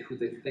candidate who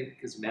they think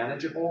is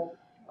manageable,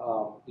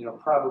 you know,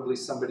 probably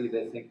somebody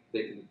they think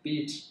they can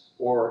beat,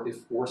 or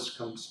if worse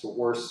comes to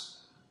worse,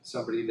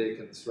 somebody they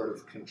can sort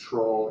of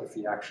control if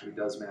he actually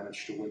does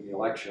manage to win the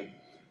election.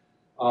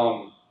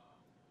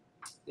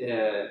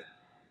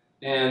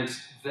 And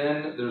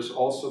then there's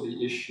also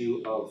the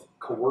issue of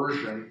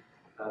coercion,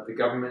 the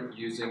government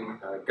using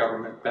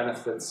government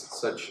benefits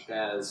such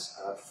as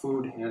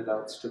food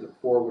handouts to the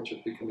poor, which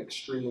have become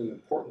extremely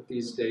important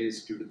these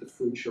days due to the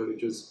food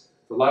shortages.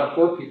 For a lot of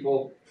poor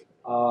people,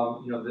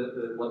 you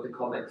know, what they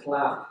call the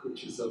clap,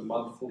 which is a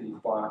monthly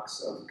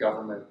box of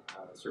government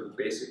sort of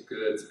basic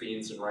goods,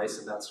 beans and rice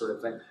and that sort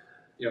of thing,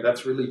 you know,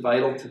 that's really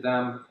vital to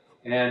them.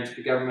 And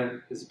the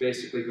government is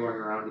basically going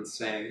around and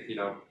saying, you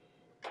know,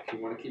 if you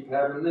want to keep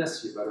having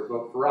this, you better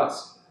vote for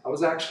us. I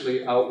was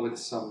actually out with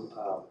some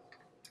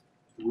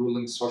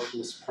ruling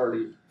Socialist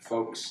Party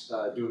folks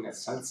doing a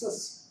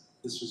census.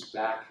 This was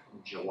back in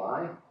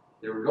July.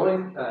 They were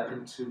going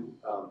into,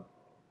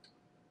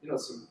 you know,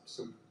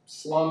 some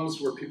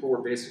slums where people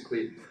were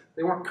basically,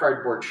 they weren't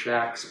cardboard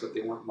shacks, but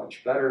they weren't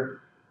much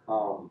better.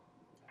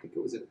 I think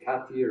it was at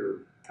Cati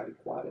or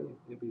Caricuare,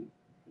 maybe.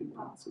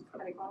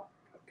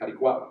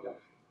 Caricuare,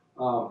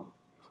 yeah.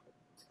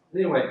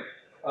 Anyway,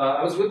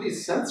 I was with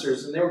these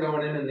censors, and they were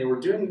going in and they were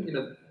doing, you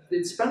know,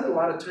 they'd spend a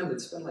lot of time. They'd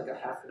spend like a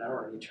half an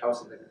hour in each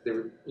house, and they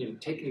were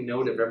taking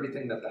note of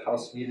everything that the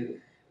house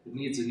needed. It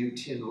needs a new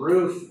tin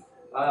roof.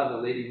 The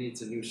lady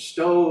needs a new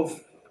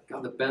stove.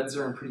 God, the beds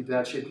are in pretty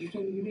bad shape.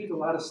 You need a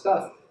lot of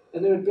stuff.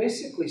 And they would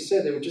basically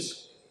say, they would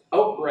just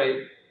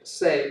outright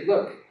say,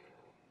 look,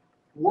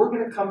 we're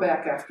going to come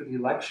back after the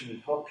election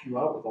and help you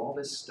out with all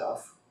this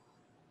stuff,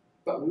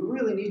 but we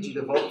really need you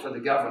to vote for the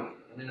government.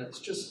 I mean, it's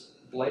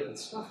just blatant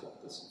stuff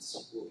like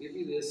this. We'll give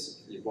you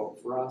this if you vote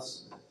for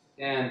us.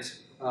 And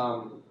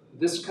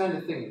this kind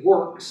of thing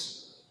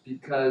works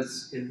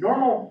because in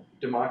normal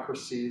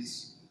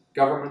democracies,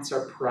 governments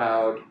are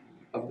proud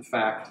of the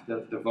fact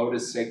that the vote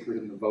is sacred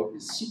and the vote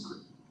is secret.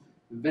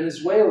 In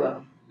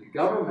Venezuela, the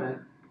government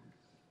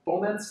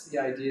foments the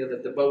idea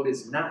that the vote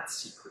is not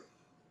secret.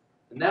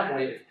 And that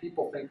way, if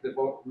people think the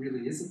vote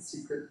really isn't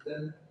secret,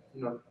 then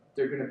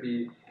they're going to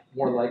be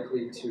more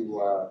likely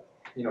to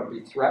be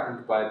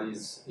threatened by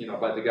these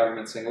by the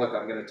government saying, look,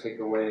 I'm going to take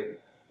away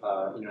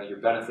your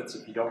benefits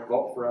if you don't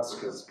vote for us,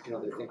 because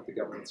they think the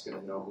government's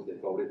going to know who they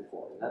voted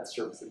for, and that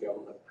serves the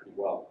government pretty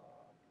well.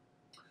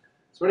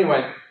 So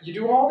anyway, you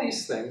do all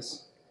these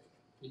things,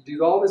 you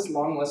do all this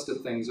long list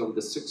of things over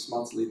the 6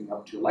 months leading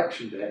up to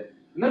election day,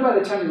 and then by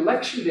the time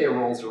election day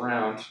rolls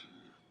around,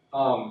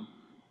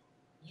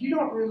 you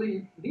don't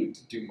really need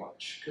to do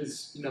much,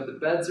 because the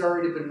bed's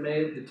already been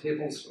made, the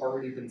table's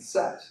already been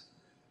set.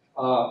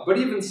 But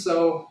even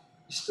so,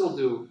 you still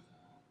do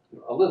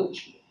a little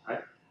cheating,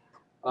 right?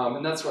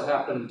 And that's what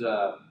happened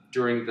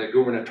during the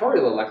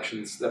gubernatorial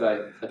elections that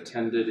I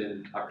attended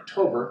in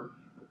October.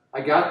 I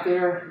got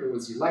there, it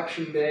was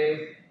election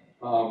day.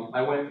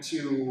 I went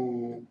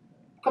to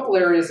a couple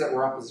areas that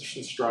were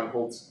opposition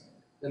strongholds,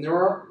 and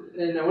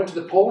I went to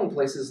the polling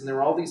places, and there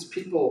were all these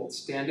people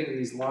standing in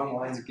these long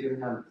lines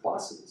getting on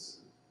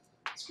buses.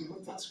 So, you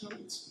guys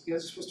are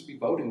supposed to be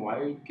voting. Why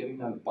are you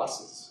getting on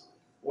buses?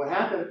 What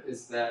happened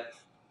is that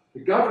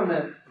the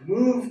government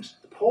moved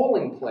the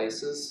polling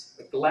places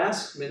at the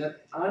last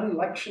minute on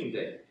election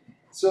day.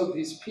 So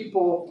these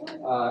people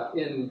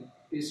in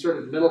these sort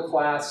of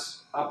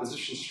middle-class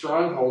opposition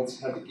strongholds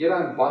had to get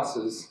on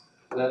buses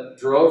that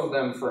drove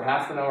them for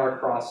half an hour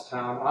across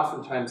town,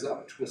 oftentimes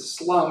up to a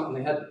slum, and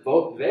they had to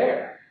vote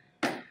there.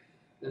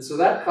 And so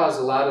that caused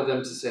a lot of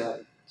them to say,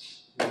 like,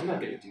 I'm not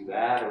going to do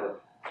that,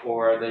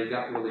 or they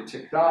got really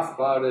ticked off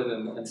about it,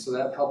 and so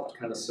that helped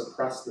kind of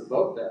suppress the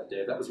vote that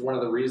day. That was one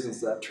of the reasons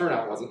that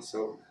turnout wasn't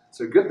so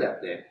good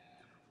that day.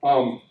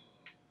 And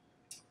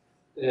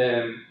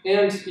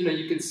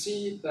you could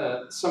see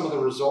some of the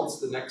results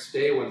the next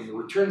day when the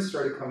returns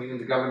started coming in.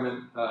 The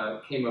government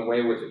came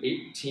away with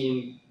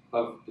 18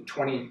 of the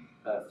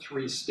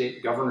 23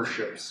 state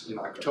governorships in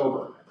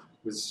October.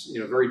 It was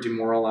a very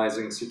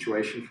demoralizing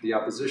situation for the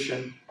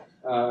opposition.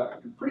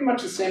 Pretty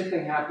much the same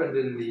thing happened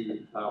in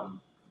the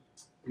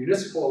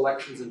municipal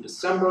elections in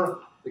December.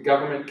 The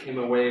government came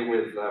away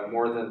with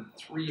more than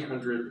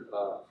 300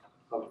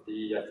 of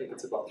the, I think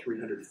it's about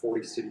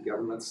 340 city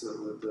governments.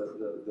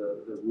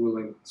 The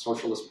ruling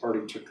Socialist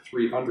Party took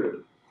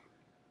 300.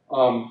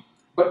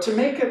 But to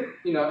make it,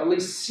 at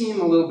least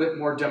seem a little bit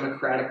more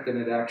democratic than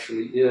it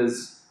actually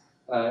is,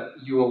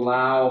 you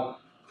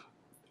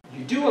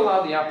do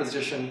allow the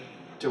opposition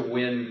to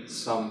win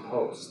some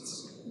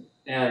posts.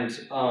 And,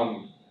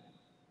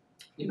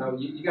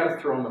 you got to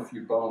throw them a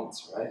few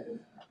bones, right?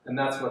 And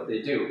that's what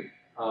they do.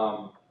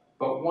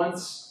 But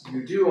once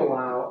you do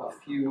allow a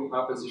few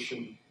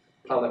opposition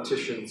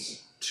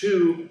politicians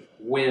to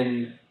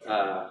win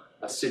a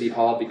city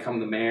hall, become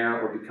the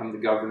mayor or become the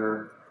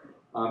governor,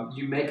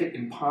 you make it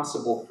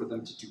impossible for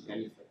them to do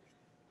anything.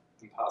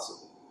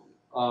 Impossible.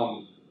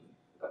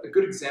 A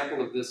good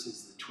example of this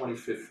is the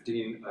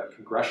 2015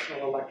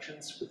 congressional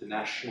elections with the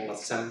National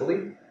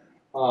Assembly.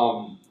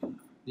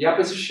 The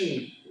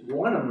opposition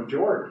won a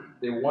majority.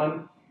 They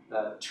won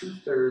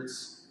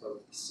 2/3 of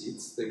the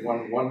seats. They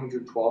won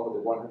 112 of the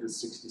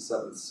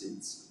 167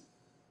 seats.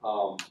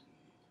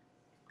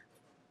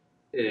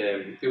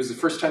 It was the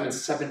first time in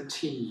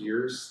 17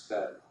 years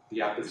that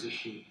the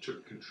opposition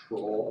took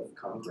control of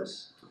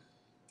Congress.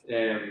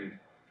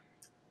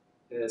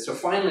 So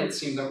finally it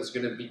seemed that was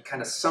going to be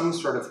kind of some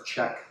sort of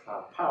check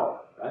on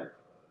power, right?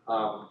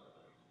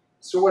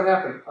 So what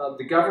happened?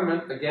 The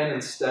government, again,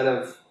 instead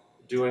of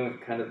doing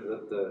kind of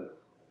the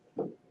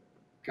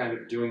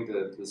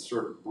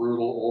sort of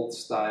brutal old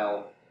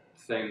style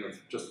thing of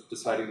just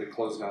deciding to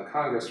close down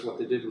Congress, what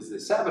they did was they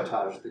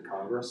sabotaged the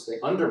Congress, they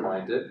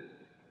undermined it.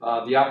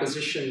 The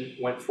opposition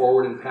went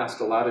forward and passed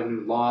a lot of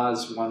new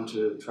laws, one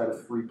to try to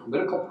free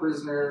political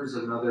prisoners,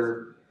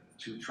 another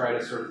to try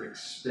to sort of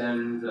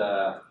extend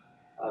the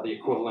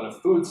equivalent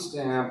of food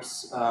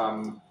stamps,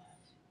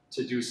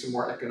 to do some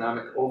more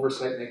economic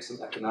oversight, make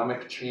some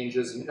economic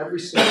changes, and every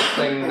single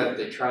thing that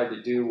they tried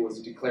to do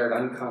was declared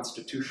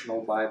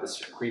unconstitutional by the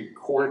Supreme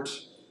Court.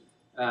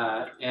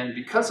 And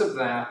because of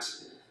that,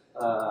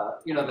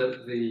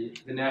 the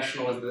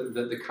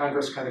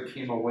Congress kind of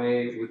came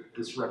away with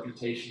this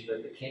reputation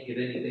that they can't get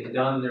anything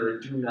done, they're a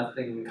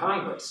do-nothing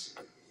Congress.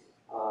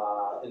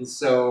 And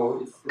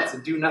so if it's a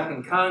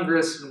do-nothing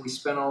Congress and we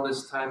spent all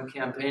this time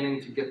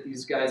campaigning to get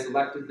these guys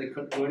elected, they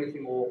couldn't do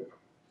anything, well,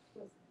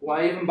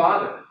 why even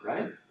bother,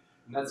 right?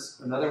 And that's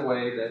another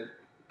way that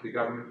the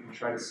government can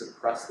try to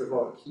suppress the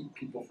vote, keep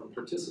people from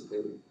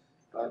participating.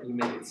 You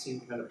make it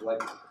seem kind of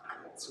like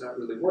it's not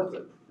really worth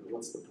it.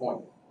 What's the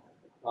point?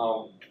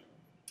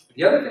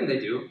 The other thing they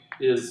do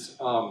is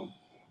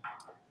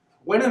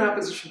when an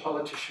opposition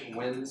politician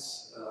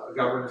wins a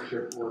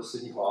governorship or a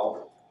city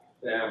hall,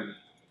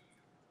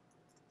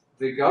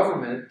 the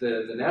government,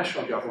 the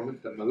national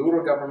government, the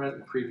Maduro government,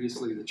 and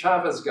previously the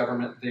Chavez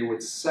government, they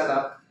would set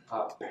up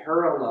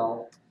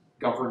parallel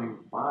governing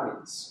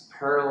bodies,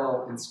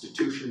 parallel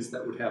institutions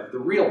that would have the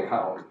real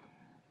power.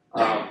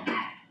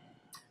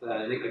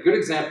 I think a good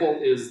example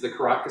is the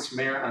Caracas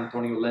mayor,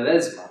 Antonio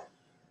Ledesma.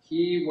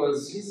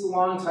 He's a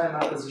longtime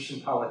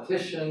opposition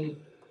politician,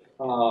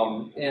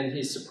 and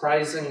he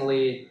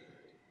surprisingly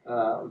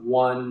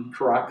won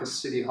Caracas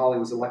City Hall. He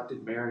was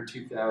elected mayor in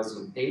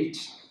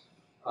 2008.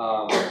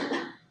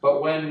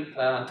 But when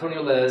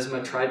Antonio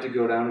Ledesma tried to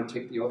go down and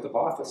take the oath of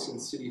office in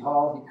City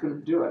Hall, he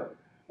couldn't do it.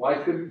 Why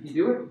couldn't he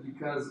do it?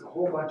 Because a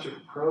whole bunch of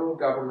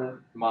pro-government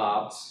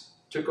mobs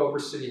took over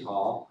City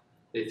Hall.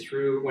 They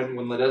threw, when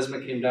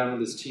Ledesma came down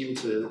with his team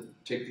to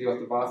take the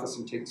oath of office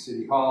and take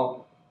City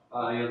Hall,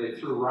 they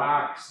threw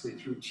rocks, they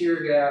threw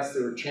tear gas,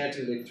 they were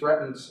chanting, they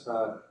threatened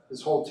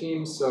his whole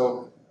team.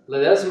 So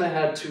Ledesma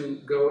had to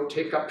go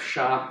take up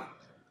shop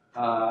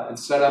and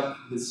set up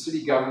the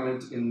city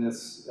government in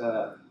this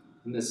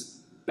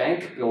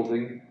bank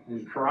building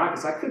in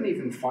Caracas. I couldn't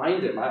even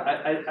find him.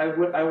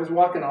 I was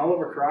walking all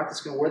over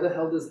Caracas going, where the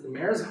hell is the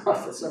mayor's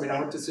office? I mean, I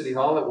went to City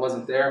Hall, it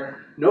wasn't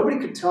there. Nobody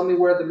could tell me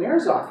where the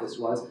mayor's office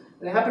was.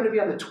 And it happened to be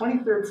on the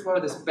 23rd floor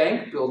of this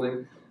bank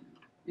building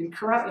in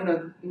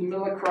the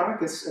middle of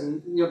Caracas,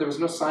 and there was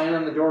no sign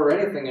on the door or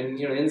anything. And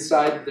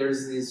inside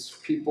there's these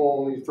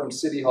people from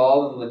City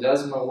Hall and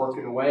Ledesma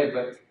working away,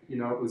 but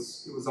it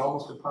was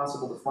almost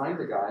impossible to find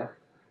the guy.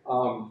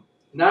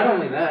 Not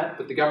only that,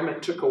 but the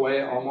government took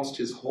away almost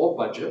his whole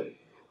budget.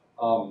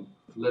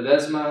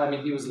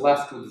 Ledesma, he was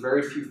left with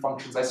very few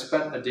functions. I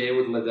spent a day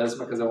with Ledesma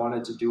because I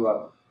wanted to do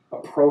a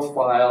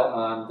profile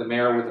on the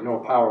mayor with no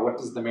power. What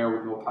does the mayor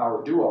with no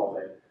power do all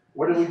day?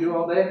 What did we do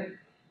all day?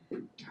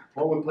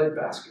 Well, we played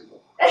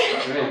basketball.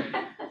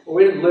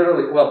 We didn't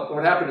literally. Well,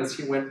 what happened is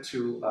he went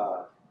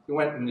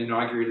and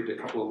inaugurated a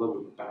couple of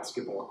little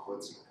basketball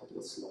courts and a couple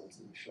of slums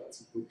and he shot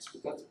some hoops.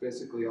 But that's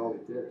basically all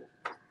he did,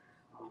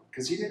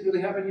 because he didn't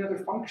really have any other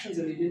functions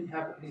and he didn't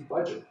have any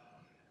budget.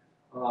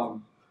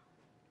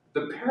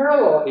 The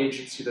parallel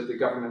agency that the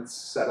government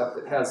set up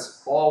that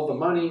has all the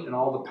money and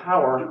all the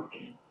power.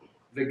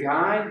 The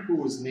guy who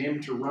was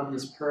named to run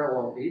this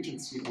parallel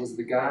agency was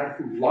the guy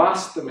who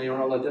lost the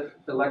mayoral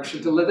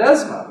election to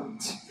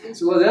Ledesma.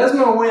 So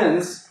Ledesma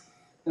wins,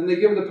 and they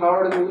give the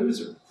power to the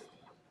loser.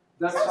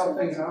 That's how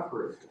things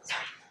operate.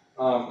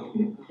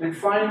 And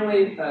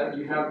finally,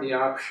 you have the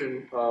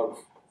option of,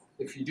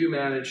 if you do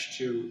manage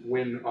to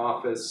win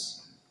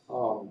office,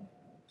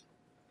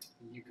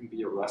 you can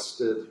be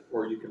arrested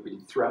or you can be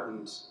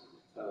threatened,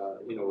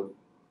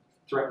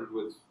 threatened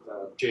with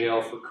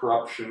jail for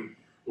corruption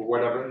or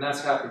whatever. And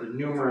that's happened to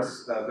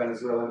numerous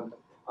Venezuelan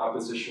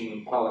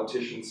opposition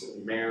politicians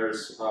and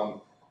mayors.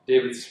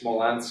 David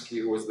Smolansky,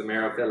 who was the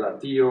mayor of El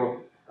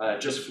Latillo,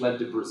 just fled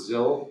to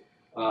Brazil.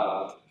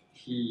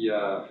 He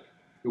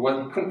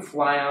couldn't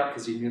fly out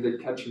because he knew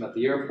they'd catch him at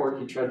the airport.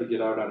 He tried to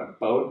get out on a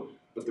boat,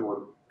 but there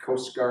were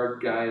Coast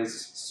Guard guys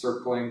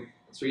circling.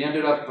 So he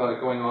ended up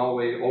going all the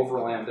way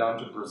overland down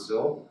to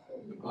Brazil.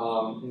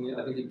 And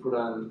I think he put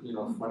on,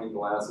 funny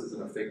glasses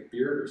and a fake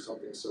beard or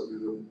something, so he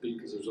wouldn't be,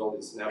 because there's all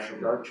these National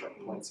Guard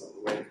checkpoints on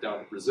the way down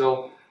to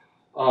Brazil.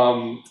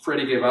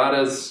 Freddy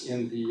Guevara's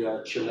in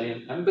the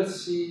Chilean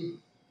embassy,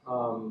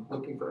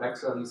 looking for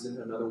exile. He's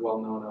another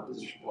well-known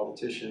opposition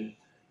politician.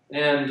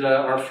 And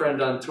our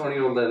friend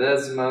Antonio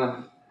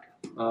Ledesma,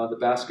 the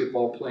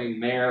basketball-playing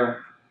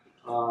mayor,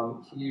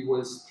 he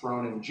was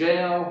thrown in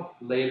jail.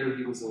 Later,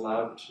 he was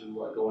allowed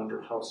to go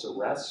under house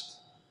arrest.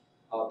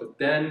 But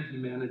then he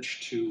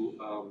managed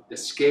to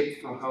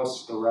escape from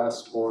house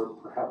arrest, or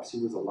perhaps he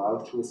was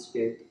allowed to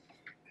escape.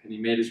 And he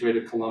made his way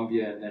to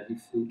Colombia, and then he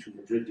flew to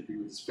Madrid to be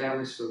with his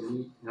family.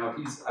 So now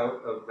he's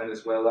out of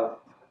Venezuela.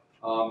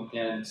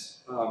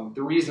 The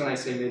reason I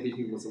say maybe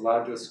he was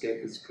allowed to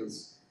escape is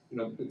because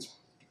it's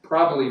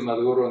probably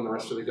Maduro and the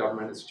rest of the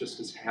government is just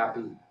as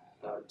happy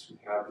to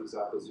have these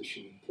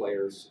opposition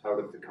players out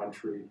of the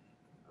country.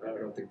 I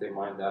don't think they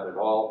mind that at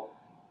all.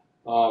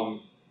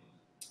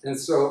 And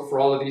so for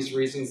all of these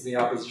reasons, the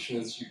opposition,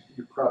 as you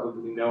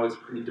probably know, is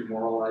pretty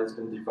demoralized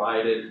and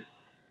divided.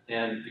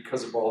 And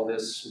because of all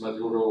this,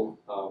 Maduro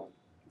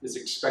is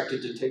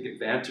expected to take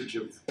advantage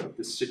of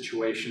this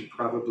situation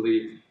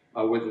probably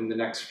within the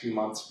next few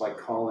months by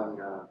calling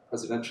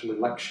presidential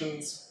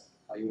elections.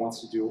 He wants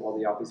to do, all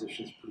the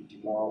opposition is pretty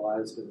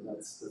demoralized, and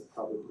that's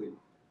probably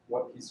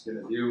what he's going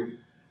to do.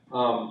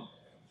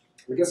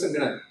 I guess I'm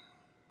going to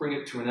bring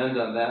it to an end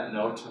on that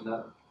note, on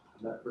that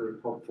that very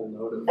hopeful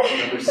note of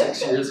another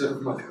 6 years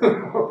of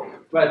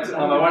but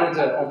I wanted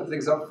to open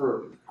things up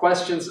for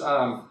questions.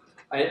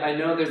 I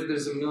know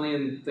there's a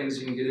million things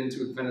you can get into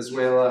with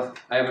Venezuela.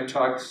 I haven't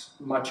talked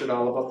much at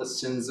all about the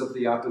sins of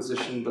the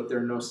opposition, but they're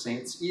no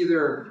saints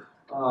either.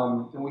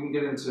 And we can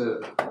get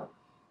into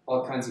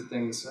all kinds of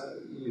things,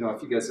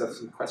 if you guys have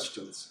some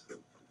questions.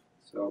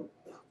 So,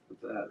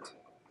 with that.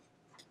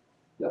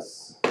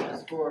 Yes?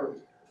 As for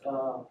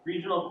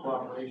regional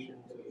cooperation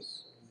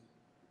goes,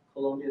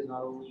 Colombia is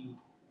not only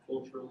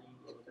culturally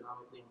and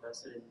economically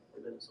invested in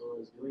what Venezuela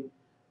is doing,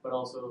 but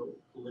also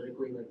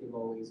politically, like they've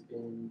always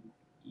been,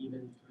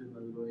 even through the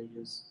Maduro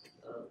ages,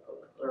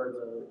 or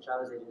the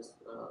Chavez ages,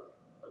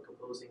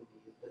 opposing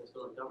the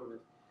Venezuelan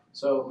government.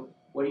 So,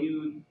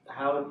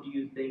 how do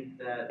you think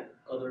that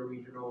other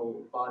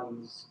regional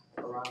bodies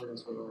around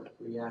Venezuela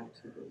react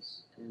to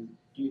this? And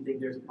do you think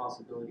there's a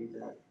possibility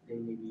that they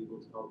may be able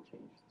to help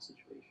change the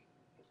situation?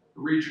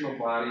 Regional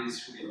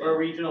bodies or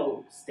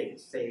regional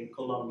states, say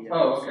Colombia,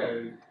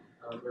 say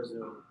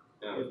Brazil,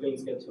 if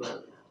things get to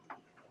it.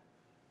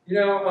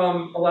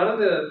 A lot of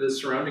the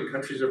surrounding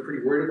countries are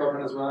pretty worried about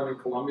Venezuela. I mean,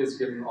 Colombia's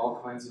getting all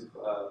kinds of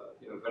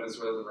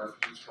Venezuelan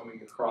refugees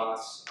coming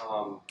across.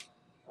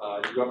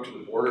 You go up to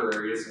the border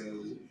areas,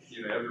 and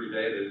every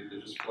day they're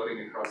just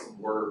flooding across the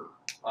border.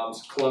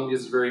 So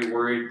Colombia's very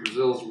worried.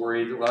 Brazil's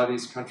worried. A lot of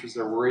these countries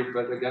are worried.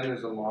 But again,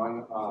 there's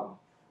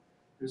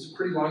a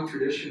pretty long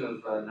tradition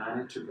of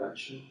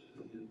non-intervention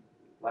in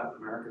Latin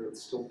America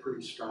that's still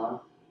pretty strong.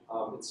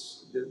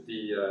 It's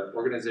the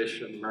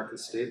Organization of the American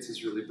States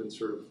has really been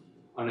sort of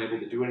unable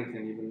to do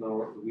anything, even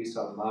though Luis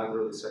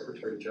Almagro, the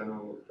Secretary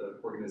General of the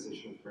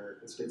Organization of the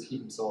American States, he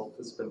himself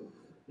has been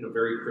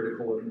very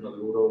critical of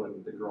Maduro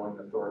and the growing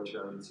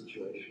authoritarian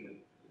situation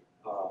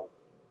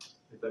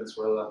in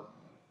Venezuela.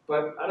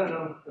 But I don't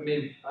know. I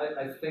mean,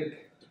 I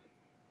think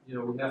we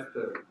have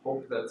to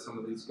hope that some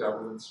of these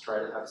governments try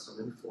to have some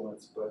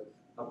influence, but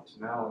up to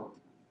now,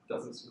 it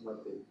doesn't seem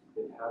like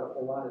they've had a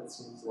whole lot. It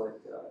seems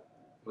like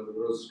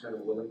Maduro's kind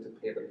of willing to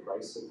pay the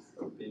price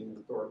of being an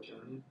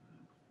authoritarian.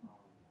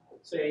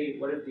 Say,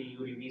 what if the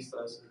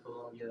Uribistas in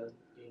Colombia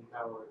gain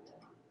power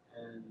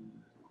and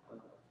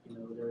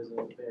there's a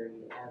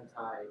very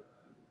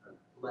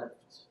anti-left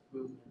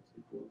movement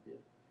in Colombia?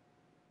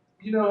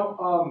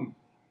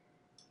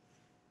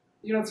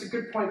 It's a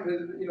good point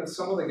that,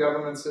 some of the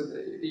governments,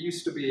 it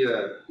used to be,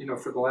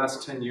 for the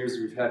last 10 years,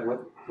 we've had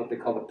what they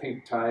call the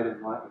pink tide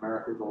in Latin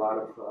America, with a lot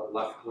of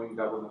left-wing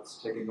governments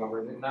taking over,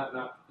 and not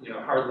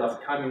hard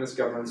left communist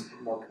governments,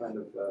 but more kind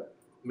of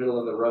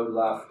middle-of-the-road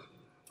left.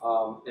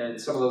 And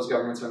some of those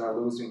governments are now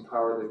losing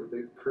power.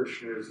 The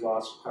Kirchner's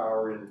lost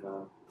power in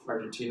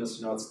Argentina,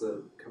 so now it's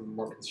the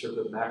more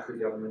conservative Macri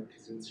government,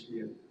 Kaczynski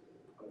in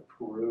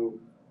Peru.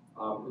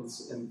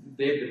 And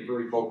they've been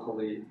very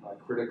vocally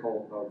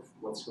critical of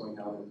what's going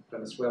on in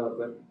Venezuela,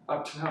 but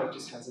up to now it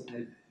just hasn't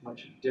made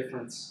much of a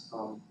difference.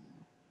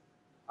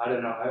 I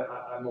don't know.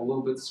 I'm a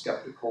little bit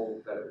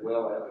skeptical that it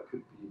will. I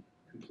could be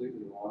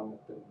completely wrong.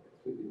 I've been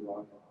completely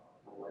wrong in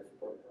my life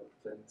about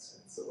things,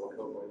 and so I'll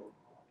go away.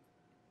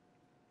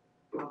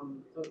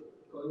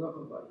 Going off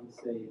of what you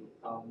say,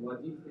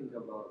 what do you think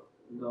about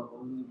not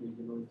only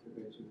regional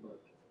intervention, but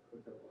for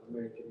example,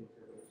 American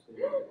intervention,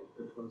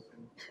 the pros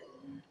and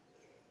cons,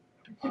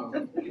 and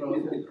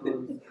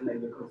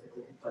like the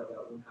consequences that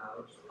would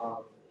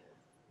have,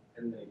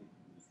 and like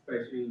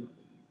especially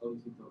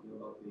obviously talking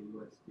about the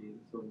U.S. being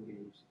so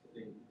engaged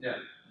in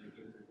like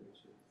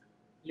intervention.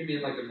 You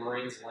mean like the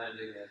Marines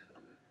landing in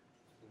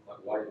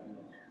Hawaii?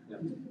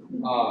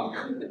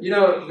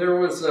 There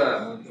was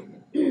a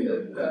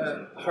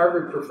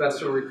Harvard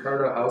professor,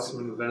 Ricardo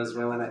Hausman,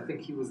 Venezuelan. I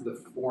think he was the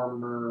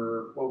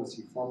former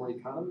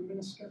economy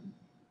minister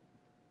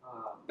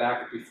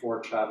back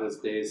before Chavez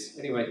days.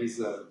 Anyway, he's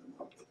a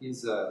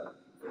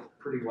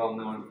pretty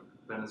well-known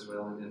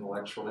Venezuelan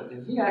intellectual,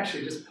 and he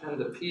actually just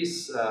penned a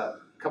piece a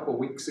couple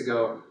weeks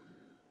ago,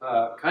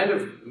 kind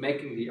of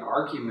making the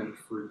argument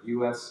for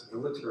U.S.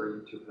 military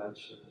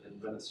intervention in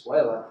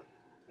Venezuela,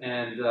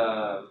 and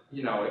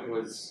it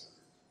was.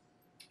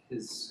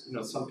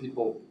 Some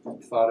people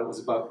thought it was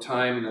about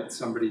time that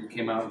somebody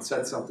came out and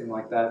said something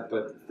like that,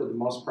 but for the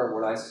most part,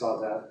 what I saw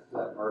that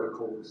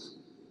article was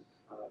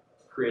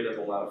created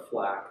a lot of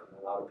flack, and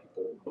a lot of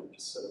people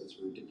just said it was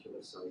a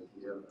ridiculous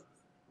idea.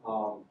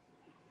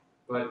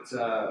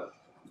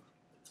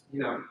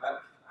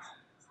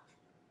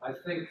 I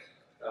think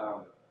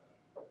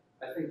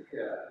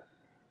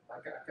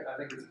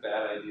it's a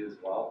bad idea as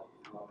well,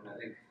 and I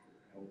think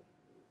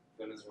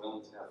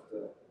Venezuelans have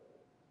to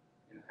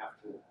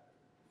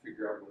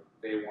figure out what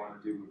they want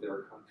to do with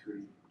their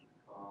country,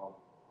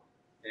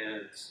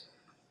 and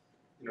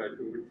it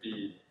would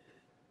be.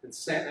 And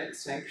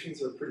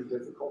sanctions are pretty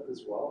difficult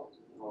as well.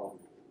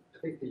 I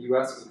think the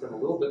U.S. has been a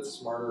little bit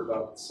smarter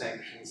about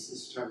sanctions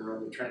this time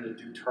around. They're trying to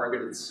do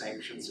targeted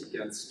sanctions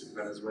against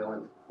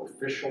Venezuelan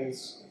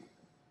officials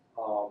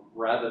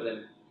rather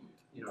than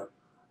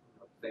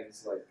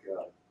things like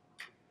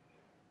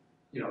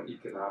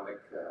economic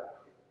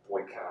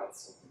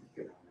boycotts and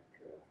economic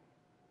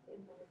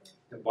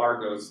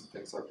embargoes and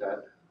things like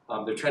that.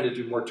 They're trying to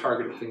do more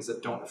targeted things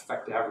that don't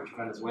affect average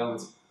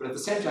Venezuelans. But at the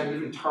same time,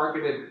 even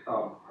targeted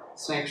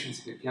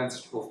sanctions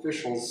against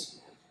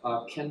officials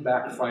can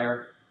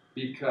backfire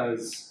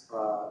because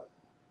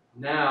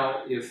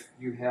now if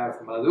you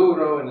have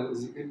Maduro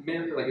and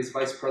mainly like his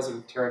vice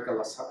president, Tarek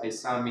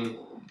al-Aissami,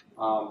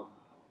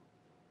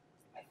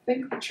 I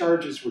think the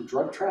charges were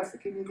drug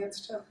trafficking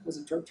against him. Was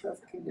it drug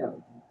trafficking? Yeah.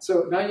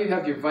 So now you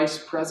have your vice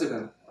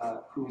president,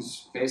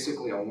 who's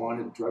basically a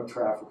wanted drug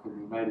trafficker in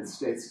the United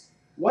States.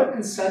 What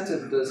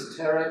incentive does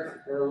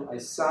Tarek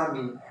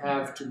al-Aissami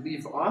have to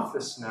leave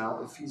office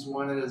now if he's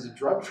wanted as a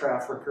drug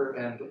trafficker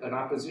and an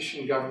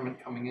opposition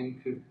government coming in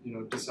could,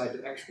 decide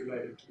to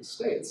extradite him to the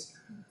States?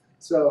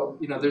 So,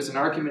 there's an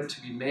argument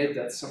to be made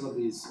that some of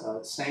these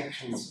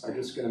sanctions are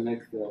just going to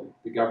make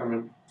the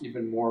government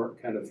even more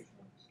kind of,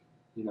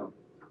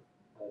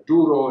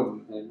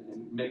 duro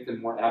and make them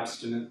more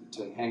abstinent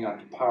to hang on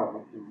to power,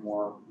 make them even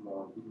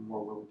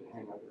more willing to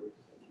hang on to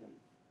everything.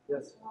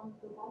 Yes?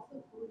 The loss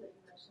of food that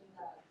you mentioned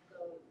that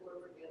the war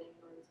we're getting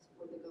in order to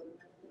support the government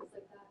and things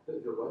like that.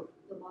 The what?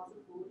 The loss of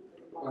food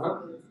and the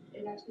loss of goods.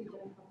 It actually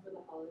didn't come for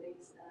the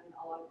holidays, and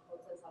a lot of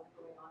protests have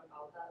been going on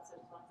about that.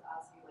 So I just wanted to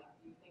ask you,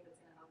 do you think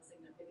it's going to have a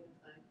significant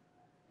effect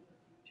in the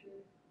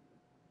future?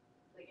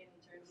 In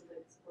terms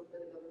of support for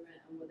the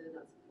government and whether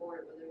that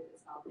support, whether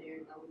it's not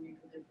there, that would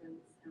make a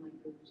difference in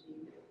the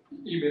regime.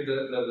 You mean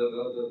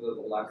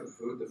the lack of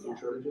food, the food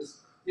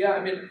shortages?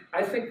 Yeah,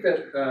 I think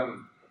that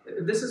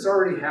this has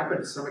already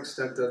happened to some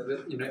extent.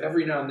 That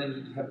every now and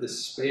then you have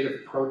this spate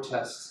of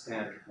protests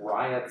and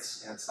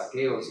riots and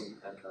saqueos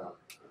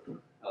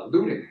and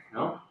looting,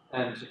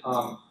 And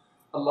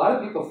a lot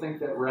of people think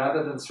that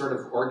rather than sort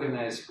of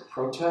organize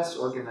protests,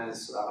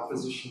 organize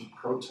opposition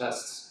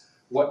protests,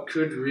 what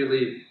could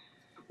really,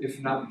 if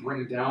not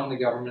bring down the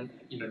government,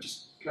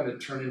 just kind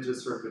of turn into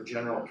sort of a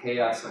general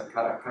chaos, a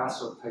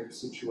Caracazo type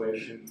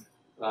situation.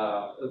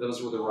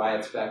 Those were the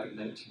riots back in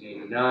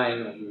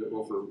 1989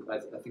 over I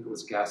think it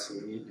was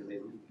gasoline, and they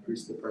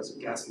increased the price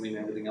of gasoline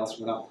and everything else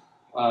went up.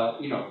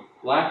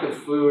 Lack of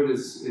food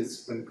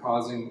has been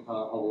causing a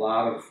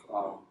lot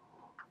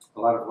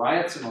of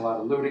riots and a lot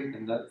of looting,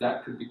 and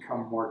that could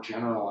become more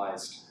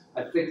generalized.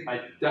 I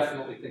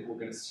definitely think we're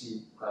going to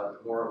see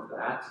more of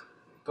that.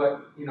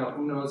 But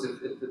who knows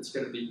if it's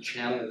going to be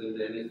channeled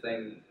into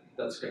anything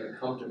that's going to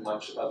come to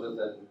much other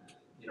than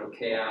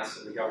chaos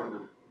and the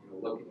government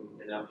looking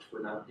inept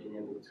for not being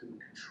able to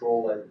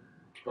control it.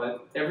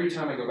 But every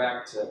time I go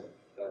back to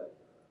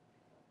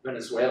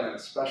Venezuela, and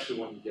especially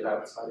when you get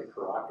outside of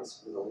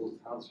Caracas, the little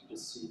towns, you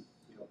just see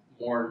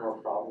more and more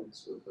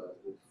problems with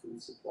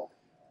food supply.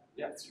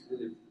 Yeah, it's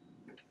really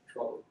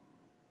trouble.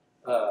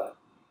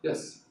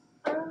 Yes.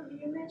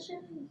 You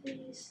mentioned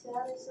the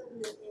status of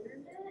the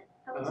internet.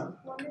 I was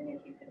wondering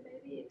if you could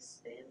maybe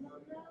expand on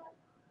that.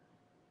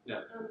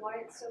 Yeah. On why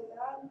it's so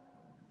bad.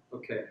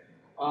 Okay.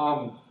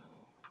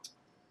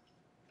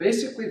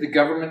 Basically, the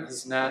government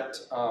is not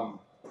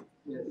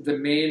the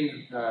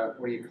main.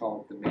 What do you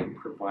call it? The main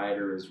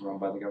provider is run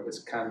by the government.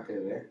 It's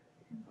CanTV.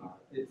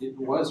 It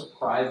was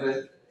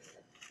private.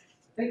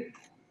 I think.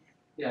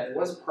 Yeah, it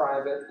was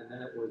private, and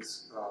then it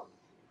was.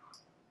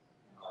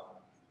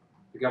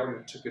 The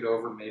government took it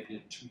over maybe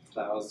in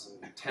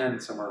 2010,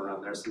 somewhere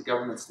around there. So the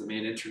government's the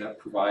main internet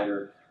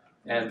provider,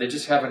 and they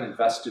just haven't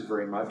invested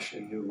very much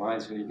in new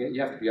lines.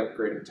 You have to be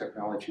upgrading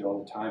technology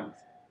all the time,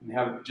 and they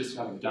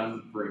haven't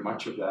done very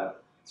much of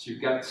that. So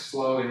you've got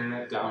slow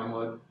internet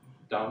download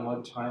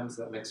times.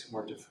 That makes it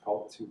more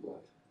difficult to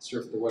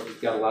surf the web. You've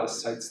got a lot of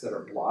sites that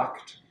are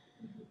blocked.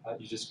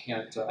 You just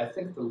can't. I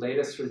think the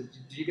latest. Do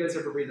you guys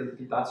ever read El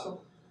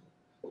Pitazo?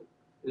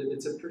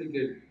 It's a pretty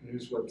good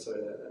news website.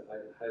 I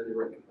highly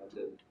recommend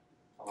it.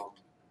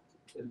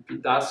 In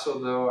Pitazo,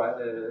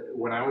 though,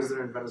 when I was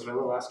there in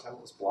Venezuela last time,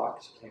 it was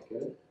blocked. You can't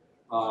get it.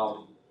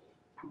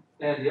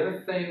 And the other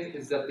thing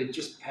is that they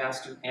just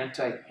passed an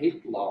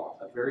anti-hate law,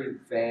 a very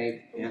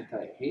vague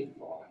anti-hate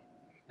law.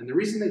 And the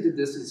reason they did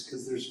this is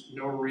because there's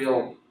no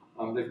real,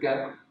 they've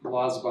got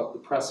laws about the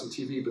press and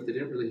TV, but they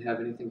didn't really have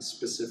anything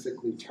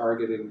specifically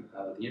targeting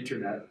the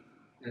internet.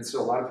 And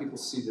so a lot of people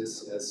see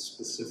this as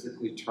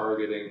specifically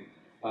targeting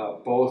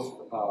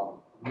both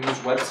news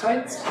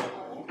websites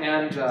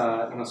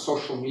and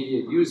social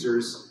media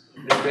users.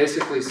 It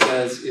basically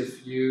says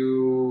if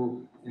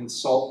you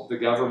insult the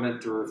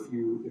government or if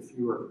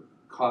you are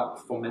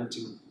caught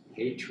fomenting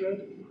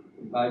hatred,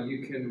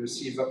 you can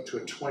receive up to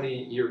a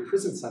 20-year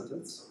prison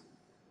sentence.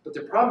 But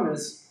the problem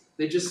is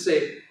they just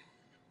say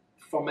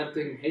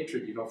fomenting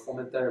hatred,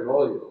 fomentar el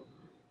odio.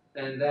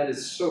 And that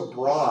is so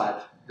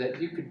broad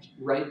that you could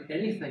write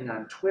anything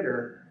on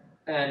Twitter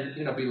and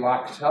be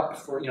locked up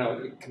for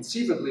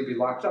conceivably be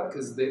locked up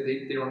because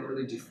they don't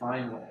really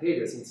define what hate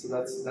is, and so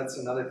that's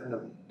another kind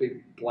of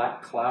big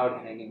black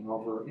cloud hanging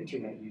over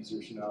internet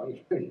users.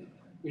 You're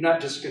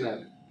not just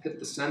gonna hit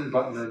the send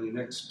button on your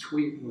next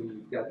tweet when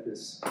you've got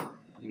this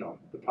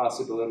the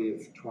possibility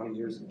of 20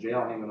 years in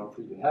jail hanging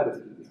over your head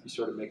if you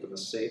sort of make a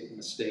mistake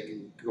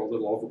and go a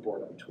little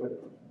overboard on Twitter.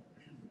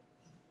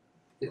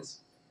 Yes.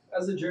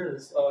 as a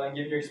journalist, and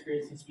given your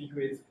experience in speaking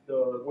with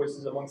the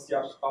voices amongst the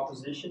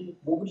opposition,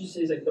 what would you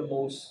say is like the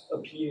most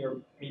appealing or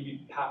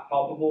maybe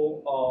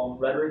palpable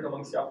rhetoric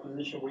amongst the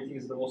opposition? What do you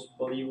think is the most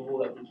believable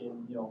that they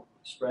can,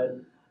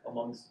 spread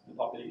amongst the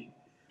population?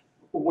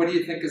 What do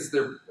you think is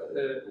their?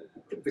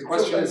 The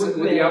question is, with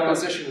the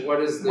opposition,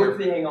 what is their? What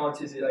do they hang on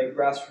to? Is it like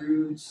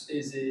grassroots?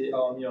 Is it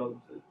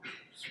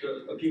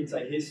appealing to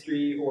like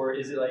history, or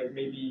is it like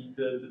maybe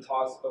the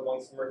talks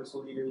amongst the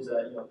Mercosur leaders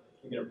that you're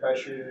going to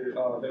pressure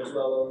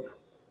Venezuela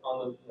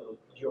on the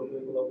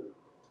geopolitical level?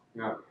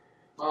 Yeah.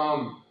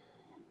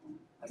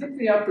 I think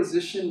the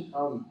opposition.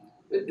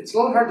 It's a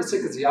little hard to say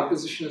because the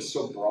opposition is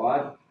so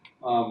broad.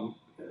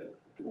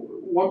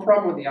 One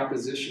problem with the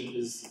opposition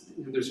is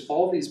there's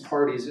all these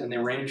parties and they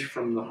range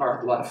from the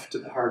hard left to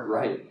the hard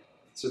right.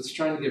 So it's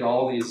trying to get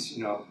all these,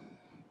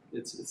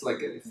 it's like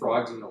getting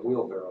frogs in a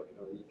wheelbarrow.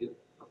 You get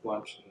a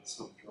bunch and then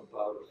some jump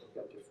out and they've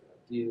got different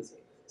ideas.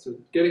 So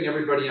getting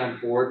everybody on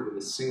board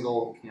with a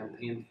single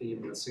campaign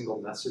theme and a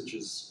single message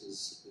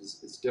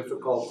is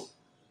difficult.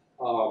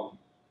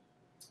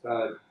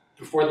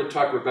 Before the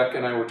talk, Rebecca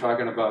and I were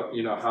talking about,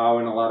 how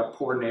in a lot of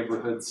poor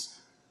neighborhoods,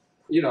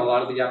 a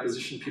lot of the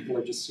opposition people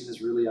are just seen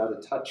as really out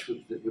of touch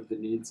with the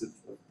needs of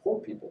poor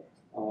people.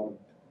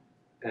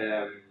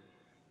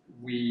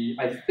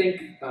 I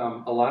think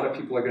a lot of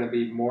people are going to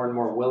be more and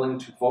more willing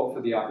to vote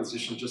for the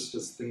opposition just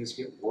as things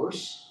get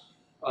worse.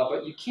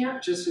 But you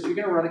can't just, if you're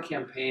going to run a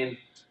campaign,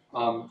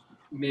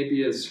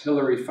 maybe as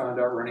Hillary found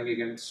out running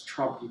against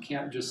Trump, you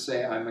can't just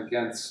say, I'm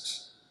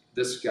against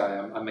this guy,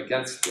 I'm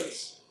against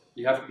this.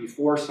 You have to be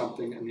for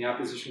something, and the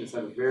opposition has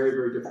had a very,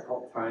 very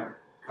difficult time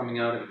coming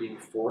out and being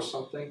for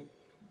something.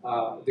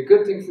 The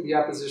good thing for the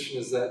opposition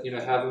is that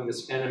having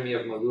this enemy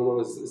of Maduro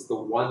is the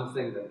one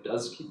thing that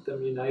does keep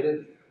them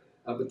united.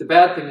 But the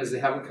bad thing is they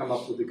haven't come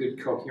up with a good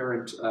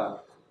coherent,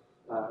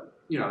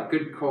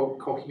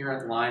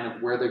 coherent line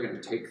of where they're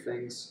going to take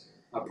things.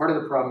 Part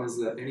of the problem is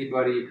that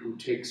anybody who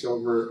takes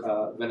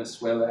over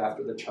Venezuela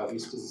after the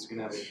Chavistas is going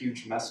to have a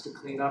huge mess to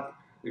clean up.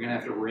 They're going to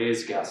have to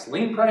raise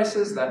gasoline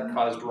prices. That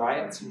caused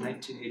riots in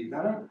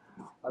 1989.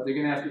 They're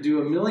going to have to do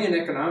 1 million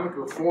economic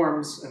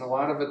reforms, and a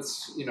lot of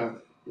it's, a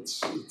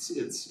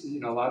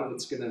lot of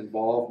it's going to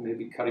involve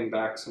maybe cutting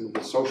back some of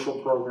the social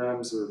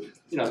programs, or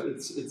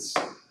it's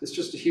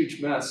just a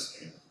huge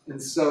mess.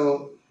 And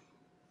so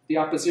the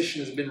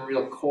opposition has been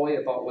real coy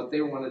about what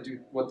they want to do,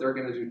 what they're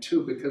going to do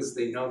too, because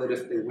they know that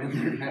if they win,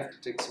 they're going to have to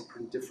take some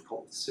pretty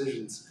difficult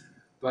decisions.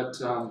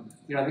 But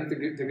I think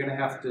they're going to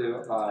have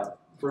to.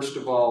 First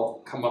of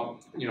all, come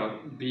up,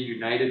 be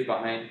united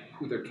behind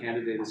who their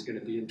candidate is going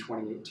to be in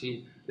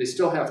 2018. They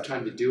still have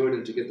time to do it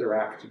and to get their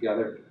act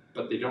together,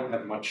 but they don't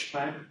have much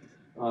time.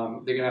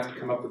 They're going to have to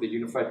come up with a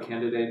unified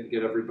candidate and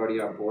get everybody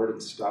on board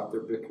and stop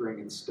their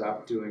bickering and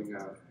stop doing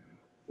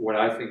what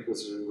I think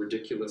was a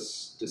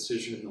ridiculous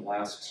decision in the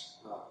last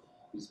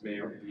these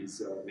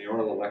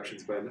mayoral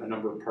elections, by a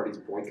number of parties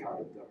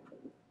boycotted them.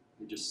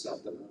 They just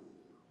set them and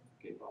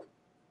gave up.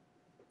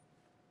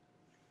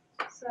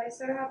 So I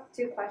sort of have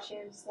two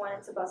questions. One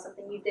is about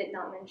something you did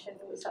not mention,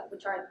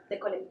 which are the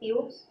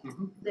colectivos,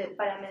 the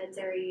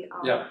paramilitary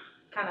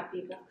kind of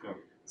people. Yeah.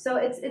 So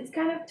it's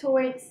kind of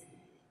towards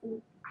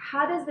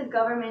how does the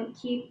government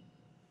keep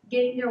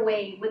getting their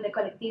way with the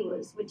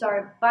colectivos, which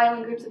are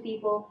violent groups of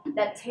people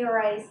that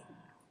terrorize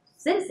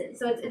citizens.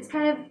 So it's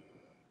kind of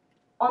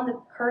on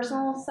the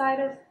personal side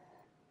of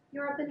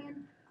your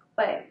opinion,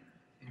 but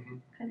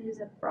kind of is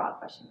a broad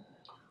question.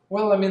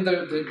 Well, I mean,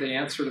 the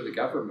answer to the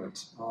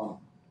government.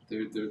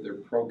 They're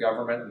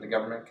pro-government, and the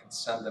government can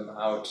send them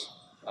out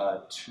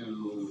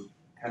to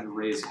kind of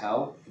raise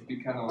hell. It'd be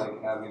kind of like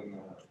having...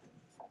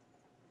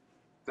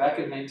 back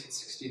in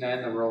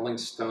 1969, the Rolling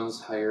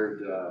Stones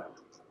hired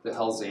the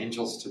Hells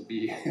Angels to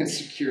be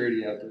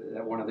security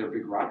at one of their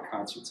big rock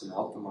concerts in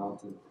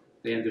Altamont, and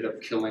they ended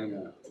up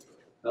killing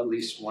at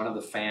least one of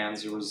the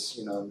fans. There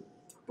was, a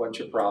bunch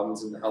of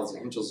problems, and the Hells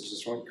Angels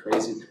just went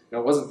crazy. It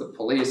wasn't the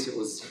police; it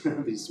was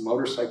these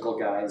motorcycle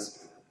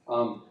guys.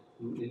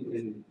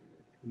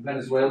 In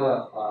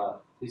Venezuela,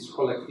 these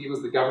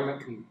colectivos, the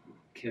government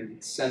can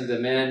send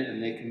them in,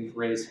 and they can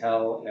raise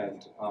hell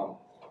and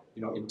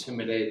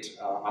intimidate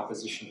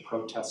opposition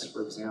protests,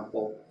 for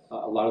example.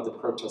 A lot of the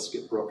protests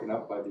get broken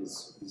up by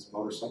these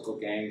motorcycle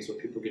gangs, or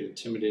people get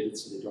intimidated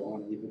so they don't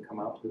want to even come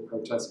out to the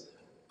protests.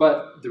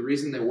 But the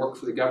reason they work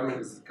for the government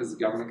is because the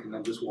government can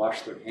then just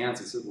wash their hands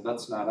and say, well,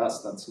 that's not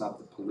us, that's not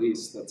the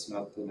police, that's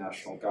not the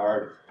National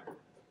Guard.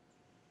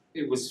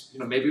 It was,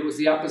 maybe it was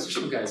the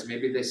opposition guys.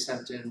 Maybe they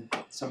sent in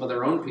some of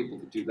their own people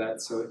to do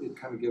that. So it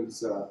kind of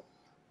gives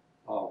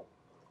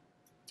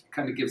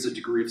a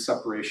degree of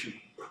separation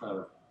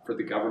for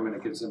the government.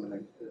 It gives them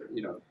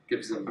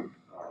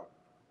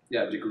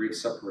a degree of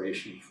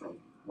separation from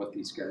what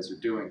these guys are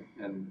doing,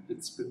 and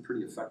it's been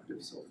pretty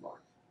effective so far.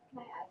 Can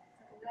I add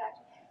something to that?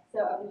 So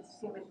I would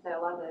assume that a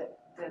lot of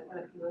the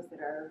colectivos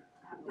that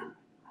have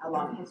a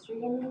long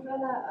history in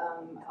Venezuela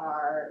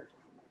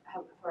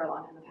have for a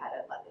long time have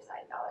had a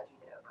left-side ideology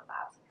that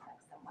overlaps and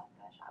connects them with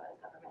the Chavez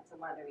government. So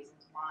one of the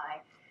reasons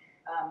why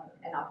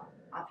And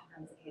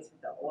oftentimes the case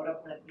with the older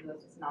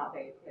colectivos, it's not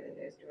very clear that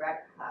there's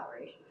direct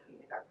collaboration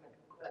between the government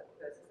and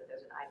colectivos, is that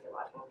there's an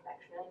ideological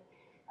connection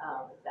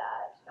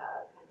that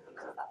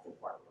contributes that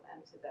support for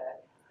them to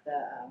the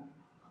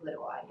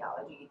political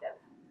ideology that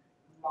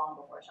long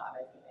before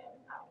Chavez even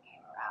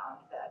came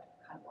around, that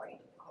kind of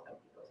oriented the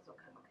colectivos, so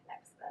kind of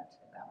connects them to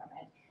the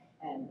government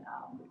and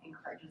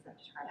encourages them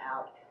to turn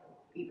out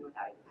even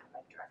without even kind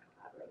of like direct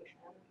collaboration.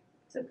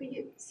 So could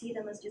you see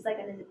them as just like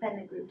an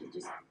independent group that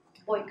just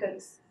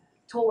boycotts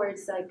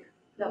towards like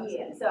the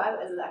Yeah, so I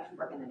was actually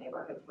working in the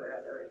neighborhoods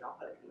where the original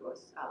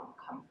colectivos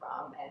come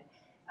from, and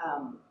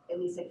at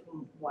least like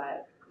from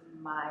what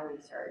my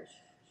research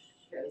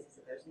shows is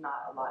that there's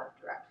not a lot of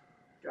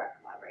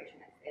direct collaboration.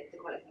 The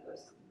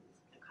colectivos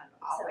kind of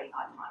operating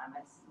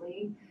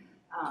autonomously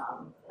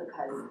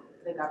because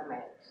the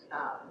government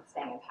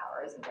staying in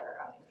power is in their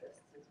own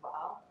interests as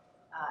well,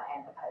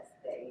 and because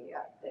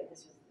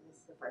this is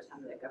the first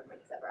time that the government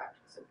has ever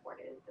actually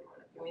supported the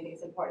collective. I mean,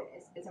 it's important.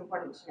 It's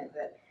important to note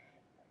that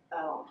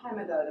a long time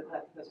ago, the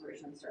collectivos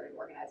originally started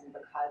organizing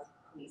because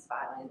police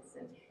violence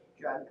and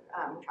drug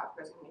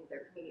traffickers coming into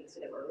their communities.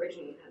 So they were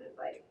originally kind of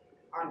like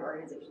armed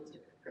organizations to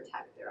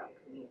protect their own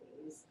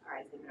communities. All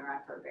right, so they've been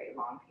around for a very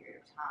long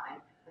period of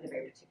time with a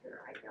very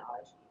particular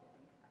ideology that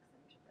connects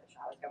them to the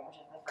Chavez government,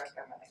 which is the first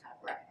government that kind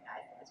of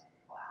recognized them as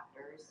political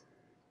actors.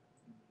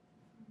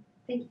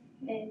 Thank you.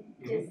 And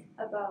just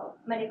about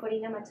Maria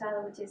Corina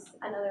Machado, which is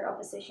another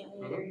opposition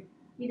leader.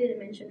 You didn't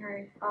mention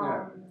her.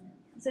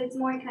 So it's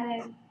more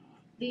kind of,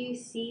 do you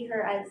see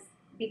her as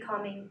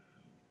becoming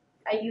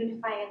a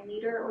unifying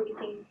leader, or do you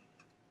think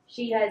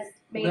she has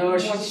made No,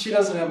 she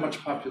doesn't have much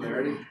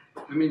popularity.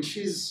 I mean,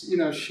 she's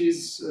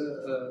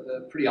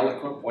a pretty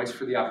eloquent voice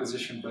for the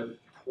opposition, but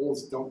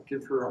polls don't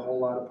give her a whole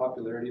lot of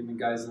popularity. I mean,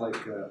 guys like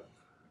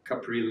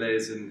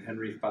Capriles and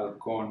Henry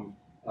Falcon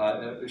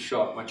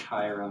show up much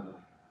higher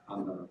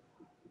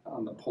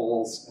on the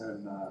polls,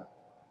 and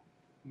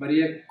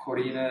Maria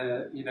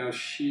Corina,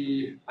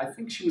 I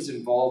think she was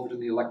involved in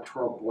the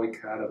electoral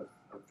boycott of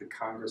the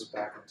Congress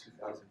back in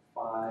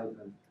 2005,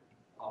 and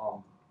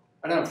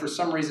I don't know, for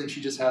some reason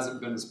she just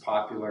hasn't been as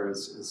popular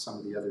as some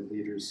of the other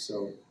leaders.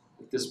 So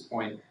at this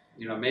point,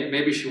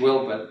 maybe she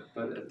will,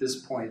 but at this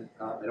point,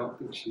 I don't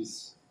think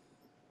she's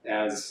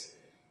as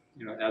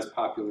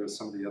popular as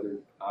some of the other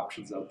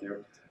options out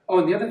there. Oh,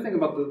 and the other thing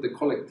about the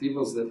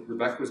colectivos that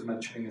Rebecca was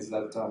mentioning is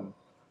that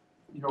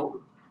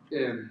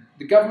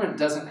the government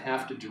doesn't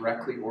have to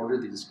directly order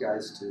these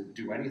guys to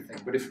do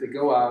anything, but if they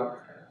go out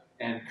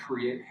and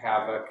create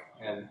havoc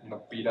and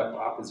beat up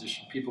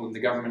opposition people, and the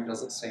government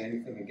doesn't say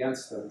anything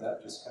against them,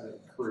 that just kind of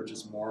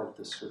encourages more of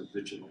this sort of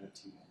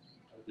vigilantism.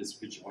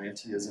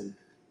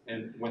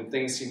 And when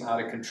things seem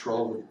out of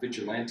control with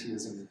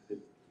vigilantism, it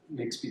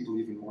makes people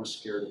even more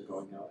scared of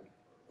going out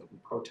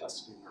and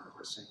protesting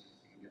or saying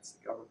anything against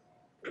the government.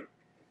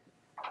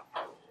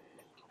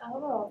 I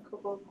have a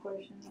couple of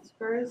questions.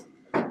 First,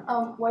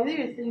 why do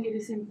you think it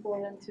is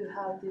important to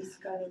have these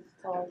kind of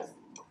talks?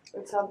 For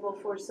example,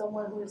 for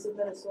someone who is a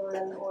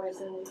Venezuelan or is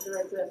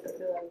directly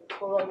affected, like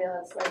Colombia,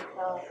 that's like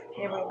a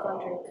neighboring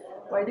country,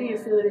 why do you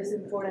feel it is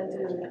important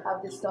to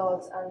have these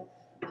talks, and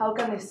how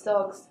can these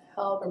talks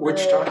help?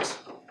 Which talks?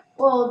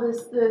 Well,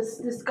 this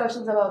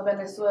discussions about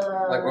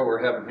Venezuela. Like what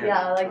we're having here?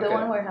 Yeah, like the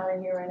one we're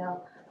having here right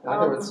now. In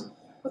other words,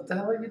 what the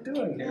hell are you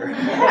doing here?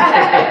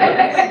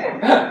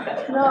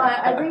 No,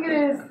 I think it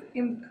is.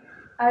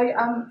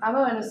 I'm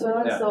a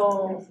Venezuelan,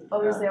 so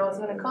obviously I was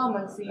gonna come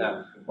and see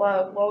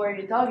what were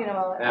you talking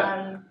about,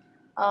 and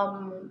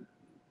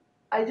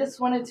I just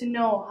wanted to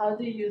know, how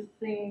do you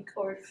think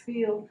or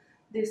feel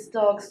these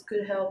talks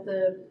could help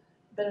the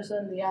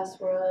Venezuelan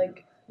diaspora?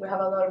 Like, we have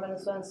a lot of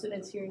Venezuelan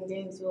students here in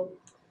Gainesville,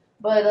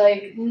 but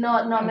like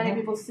not many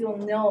people still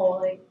know.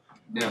 Like,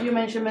 you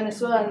mentioned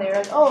Venezuela, and they're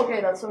like, oh,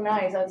 okay, that's so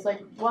nice. That's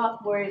like,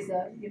 what? Where is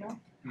that?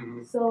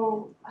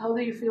 So how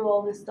do you feel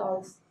all these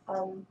talks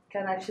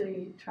can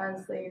actually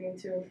translate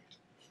into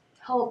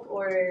help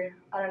or,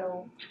 I don't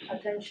know,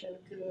 attention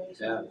to the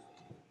Yeah,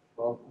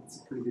 well, that's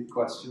a pretty good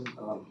question.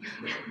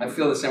 I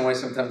feel the same way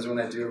sometimes when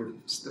I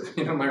do,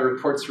 my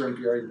reports for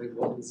NPR. You think,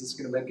 well, is this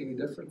going to make any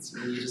difference?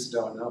 And you just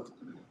don't know.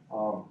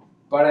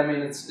 But I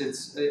mean,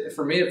 it's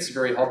for me, it's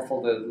very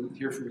helpful to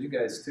hear from you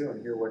guys too,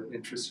 and hear what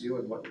interests you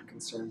and what your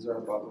concerns are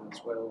about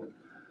Venezuela and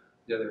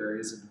the other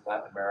areas in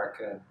Latin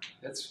America.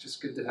 And it's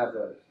just good to have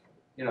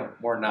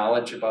more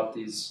knowledge about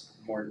these,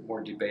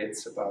 more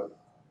debates about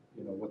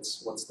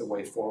what's the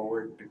way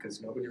forward,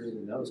 because nobody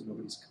really knows.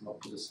 Nobody's come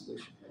up with a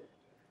solution yet.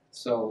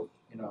 So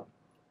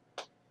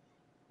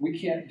we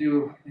can't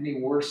do any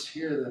worse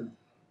here than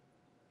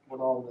what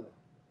all the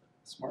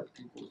smart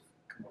people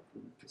come up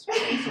with. So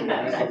we're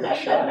gonna give it a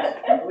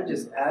shot. I would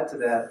just add to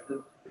that,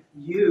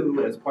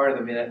 you, as part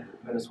of the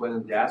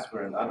Venezuelan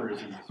diaspora and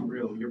others in this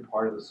room, you're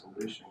part of the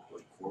solution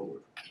going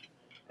forward.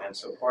 And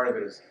so part of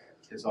it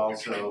is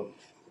also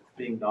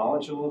being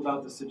knowledgeable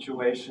about the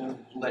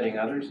situation, letting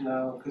others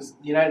know, because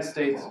the United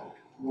States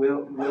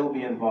will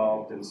be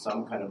involved in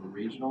some kind of a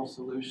regional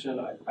solution.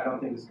 I don't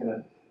think it's going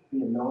to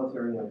be a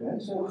military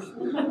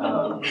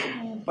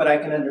intervention. But I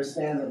can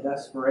understand the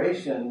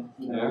desperation,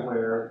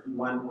 where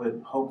one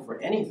would hope for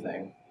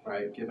anything,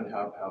 right, given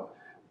how.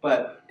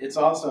 But it's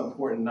also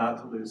important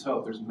not to lose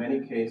hope. There's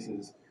many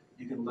cases.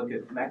 You can look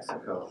at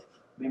Mexico.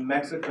 I mean,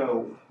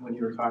 Mexico, when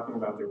you were talking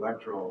about the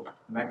electoral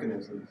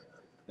mechanisms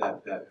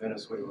that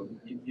Venezuela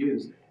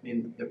used, I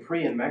mean, the PRI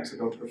in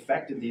Mexico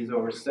perfected these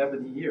over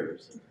 70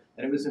 years.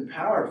 And it was in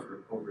power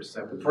for over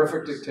 70 years.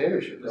 Perfect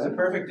dictatorship. It was a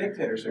perfect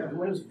dictatorship. It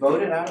was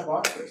voted out of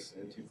office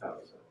in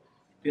 2000.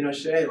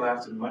 Pinochet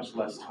lasted much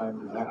less time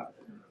than that.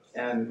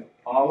 And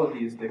all of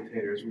these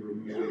dictators were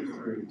removed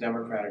through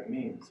democratic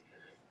means.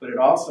 But it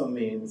also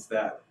means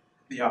that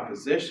the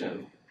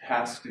opposition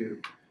has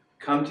to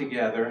come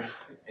together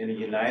in a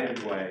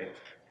united way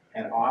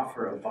and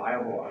offer a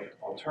viable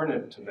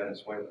alternative to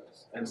Venezuela.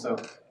 And so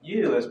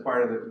you, as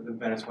part of the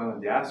Venezuelan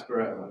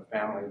diaspora and the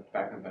family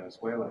back in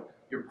Venezuela,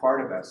 you're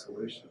part of that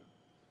solution.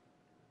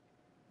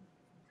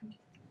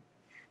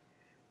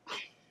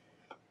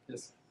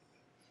 Yes.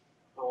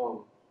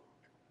 On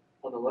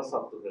the less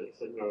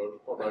optimistic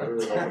note, although I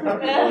really like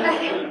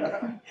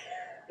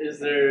is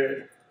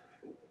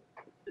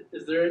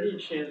there any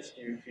chance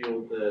you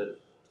feel that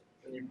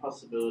any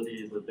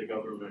possibilities that the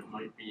government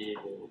might be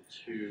able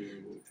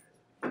to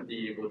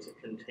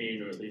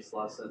contain or at least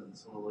lessen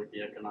some of like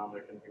the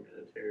economic and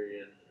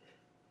humanitarian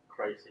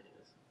crises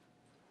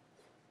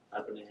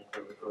happening in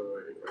Venezuela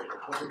right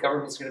now? The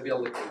government's going to be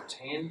able to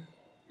contain?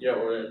 Yeah,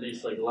 or at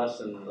least like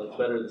lessen, like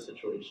better the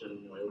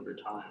situation over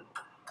time.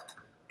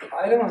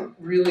 I don't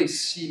really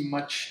see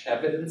much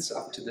evidence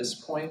up to this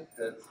point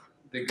that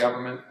the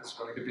government is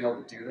going to be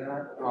able to do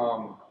that.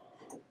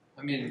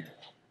 I mean,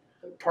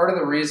 part of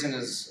the reason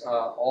is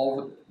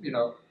all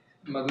the,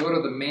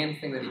 Maduro, the main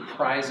thing that he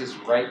prizes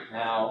right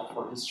now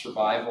for his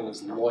survival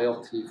is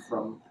loyalty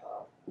from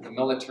the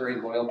military,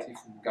 loyalty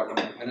from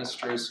government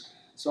ministers.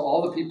 So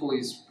all the people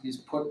he's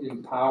put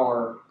in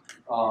power,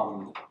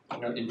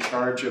 in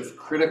charge of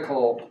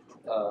critical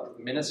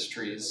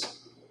ministries,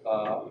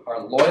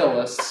 are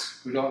loyalists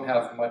who don't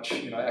have much,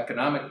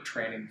 economic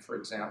training. For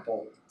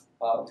example,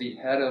 the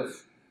head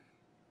of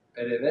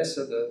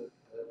PDVSA, the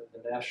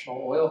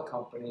national oil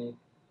company,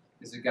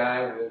 is a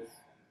guy with,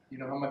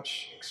 how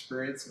much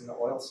experience in the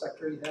oil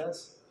sector he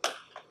has?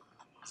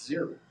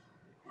 Zero.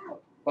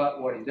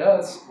 But what he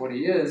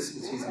is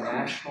he's a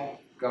National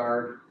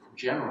Guard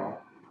general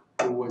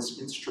who was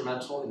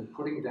instrumental in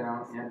putting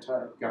down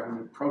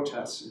anti-government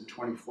protests in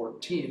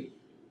 2014.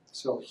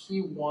 So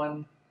he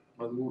won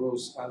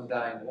Maduro's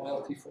undying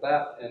loyalty for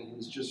that, and he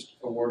was just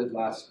awarded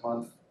last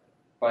month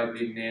by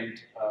being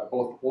named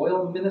both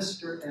oil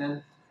minister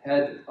and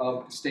head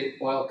of the state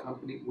oil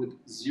company with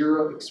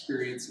zero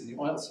experience in the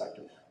oil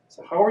sector.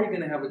 So how are you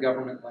going to have a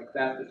government like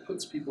that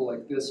puts people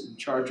like this in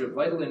charge of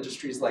vital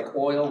industries like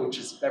oil, which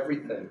is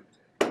everything,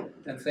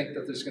 and think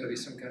that there's going to be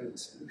some kind of a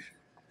solution?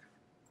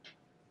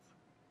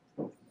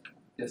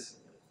 Yes?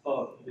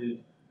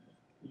 Did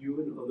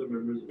you and other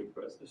members of the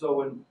press, so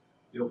when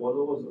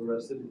Leopoldo was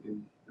arrested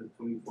in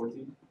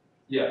 2014,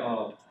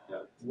 yeah.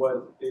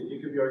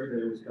 It could be argued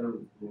that it was kind of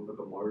like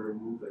a martyr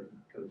move, like he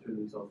kind of turned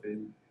himself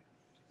in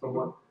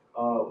somewhat.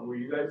 Were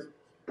you guys,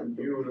 you and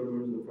other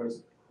members of the press,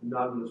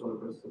 not just one of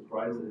the press,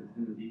 surprised that it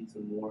didn't lead to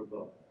more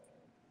of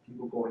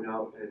people going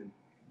out and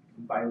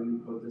violently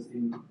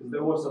protesting? Because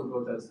there was some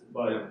protests,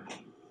 but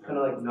kind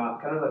of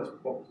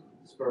like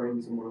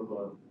spurring some more of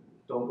a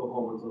don't go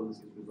home until this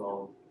is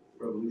resolved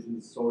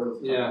revolution sort of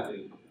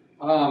thing.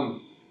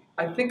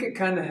 I think it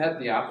kind of had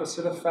the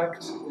opposite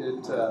effect.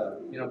 It,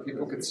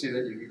 people could see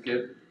that you could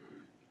get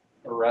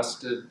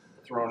arrested,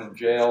 thrown in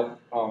jail.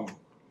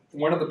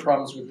 One of the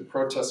problems with the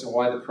protests and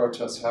why the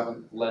protests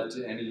haven't led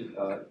to any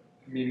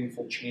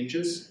meaningful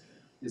changes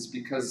is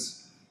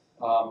because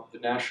the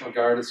National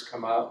Guard has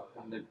come out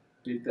and they've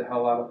beat the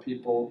hell out of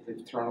people.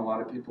 They've thrown a lot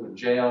of people in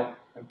jail.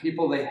 And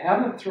people they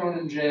haven't thrown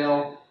in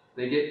jail,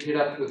 they get hit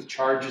up with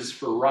charges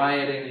for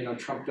rioting,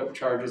 trumped up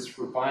charges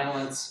for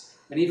violence.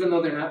 And even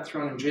though they're not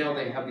thrown in jail,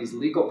 they have these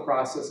legal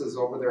processes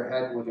over their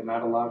head where they're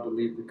not allowed to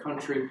leave the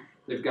country.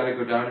 They've got to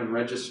go down and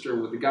register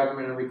with the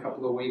government every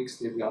couple of weeks.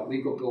 They've got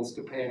legal bills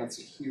to pay, and it's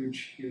a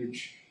huge,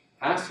 huge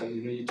hassle.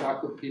 You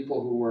talk with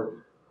people who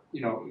were,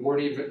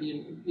 weren't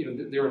even,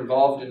 they're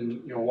involved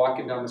in,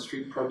 walking down the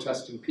street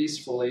protesting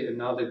peacefully, and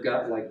now they've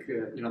got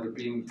they're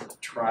being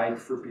tried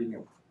for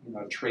being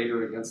a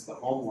traitor against the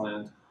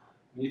homeland.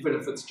 And even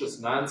if it's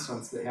just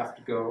nonsense, they have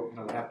to go,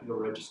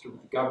 register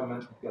with the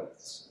government.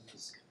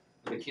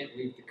 They can't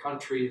leave the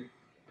country.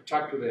 I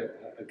talked with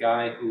a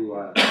guy who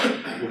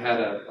had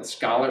a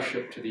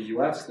scholarship to the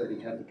U.S. that he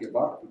had to give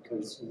up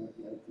because he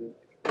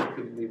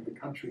couldn't leave the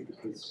country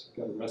because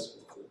he got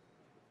arrested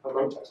for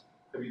protest.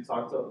 Have you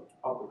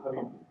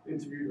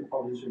interviewed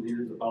opposition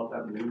leaders about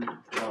that move,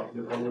 about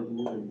Leopoldo's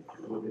move and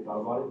what they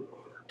thought about it?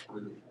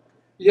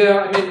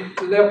 Yeah,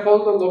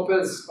 Leopoldo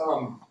Lopez,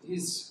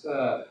 he's,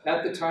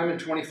 at the time in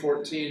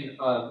 2014,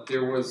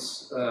 there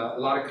was a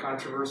lot of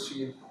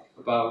controversy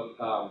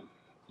about,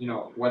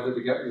 whether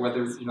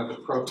the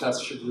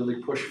protests should really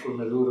push for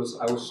Maduro's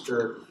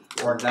ouster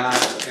or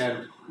not.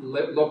 And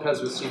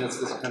Lopez was seen as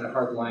this kind of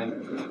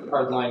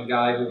hardline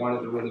guy who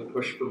wanted to really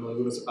push for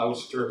Maduro's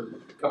ouster.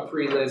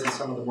 Capriles and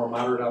some of the more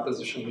moderate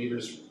opposition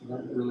leaders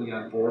weren't really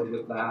on board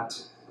with that.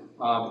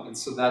 And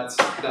so that's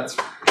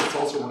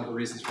also one of the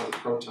reasons why the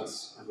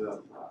protests ended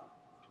up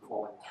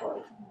falling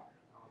apart.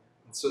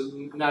 So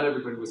not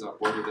everybody was on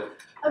board with it.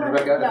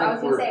 Rebecca, no, I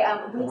was going to say, I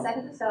think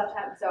we still have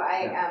time. So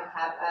I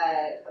have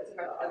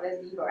a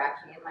Vivo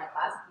actually in my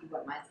class. If you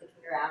wouldn't mind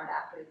sticking around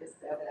after this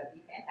is over, that'd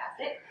be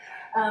fantastic.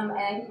 And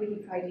I think we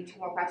can probably do 2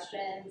 more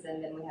questions,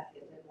 and then we have to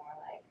get to more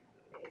like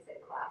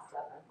basic class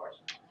stuff,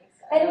 unfortunately.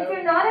 So. And if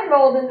you're not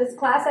enrolled in this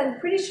class, I'm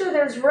pretty sure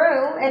there's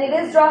room, and it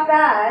is drop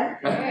ad.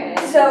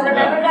 So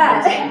remember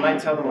that. You might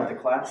tell them what the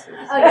class is.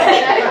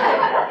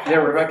 Yeah,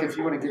 Rebecca, if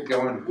you want to get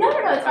going. No,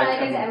 it's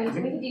fine. I mean,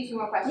 we can do 2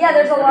 more questions. Yeah,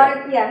 there's a lot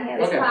of,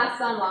 This class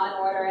is on law and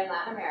order in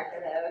Latin America,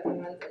 though, if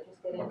anyone's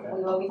interested in.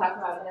 We will be talking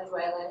about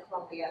Venezuela and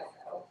Colombia,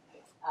 so.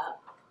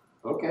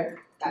 Okay,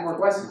 2 more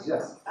questions,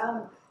 yes.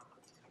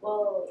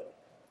 Well,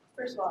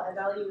 first of all, I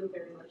value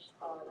very much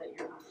that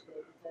you're on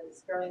today,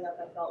 because growing up,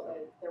 I felt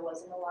like there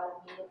wasn't a lot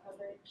of media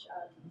coverage.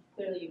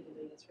 Clearly, you've been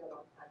doing this for a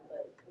long time,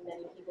 but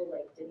many people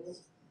didn't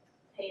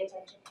pay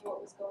attention to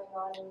what was going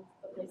on in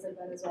a place like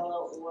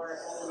Venezuela, or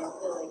I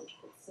feel like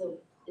it still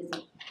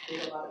isn't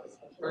doing a lot of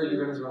attention. Are you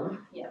Venezuelan?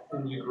 Yeah.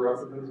 And you grew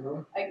up in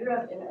Venezuela? I grew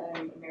up in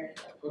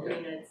America, in the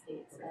United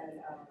States,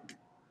 and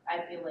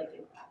I feel like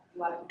a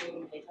lot of people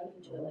didn't pay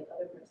attention to it like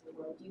other parts of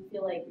the world. Do you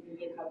feel like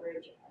media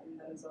coverage in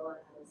Venezuela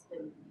has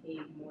been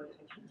paid more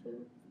attention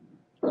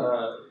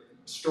to?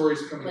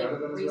 Stories coming out of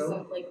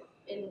Venezuela?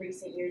 In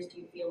recent years, do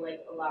you feel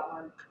like a lot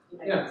more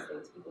United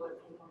States people are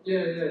paying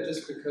attention? Yeah,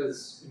 just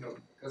because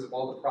of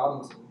all the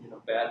problems,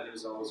 and bad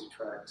news always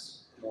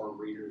attracts more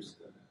readers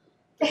than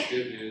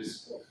good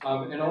news.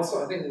 And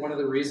also, I think one of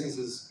the reasons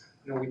is,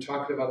 we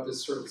talked about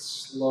this sort of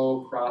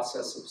slow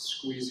process of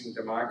squeezing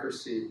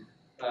democracy.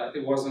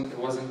 It wasn't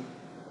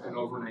an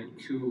overnight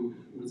coup.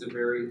 It was a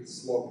very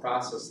slow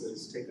process that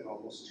has taken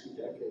almost 2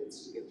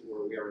 decades to get to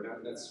where we are now.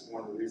 And that's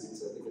one of the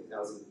reasons I think it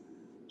hasn't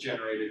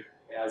generated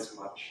as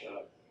much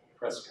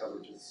press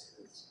coverage as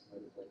I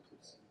would like to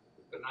see.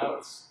 But now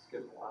it's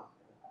getting a lot.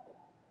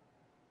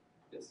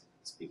 Yes.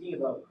 Speaking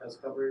about press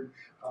coverage,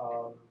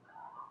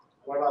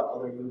 what about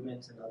other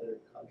movements in other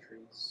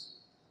countries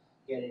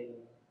getting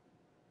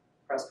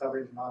press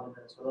coverage, not in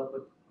Venezuela,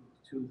 but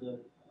to the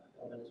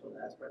Venezuelan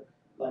diaspora?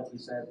 Like you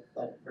said,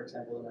 for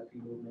example, the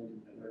Pugh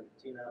movement in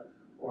Argentina,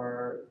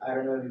 or I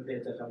don't know if you paid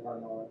attention on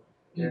Guatemala.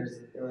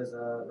 There was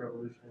a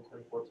revolution in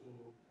 2014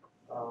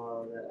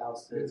 that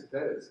ousted.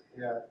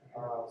 Yeah.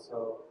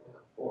 So,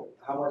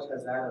 how much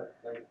has that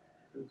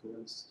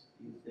influenced?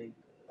 Do you think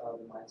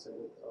the mindset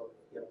of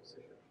the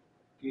opposition?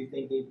 Do you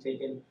think they've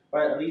taken,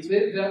 or at least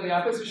the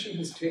opposition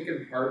has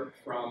taken part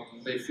from?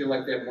 They feel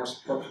like they have more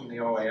support from the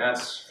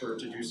OAS to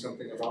do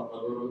something about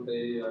Maduro.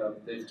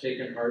 They've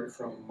taken part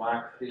from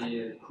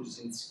Macri and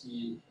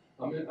Kuczynski.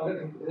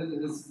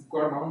 Has the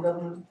Guatemalan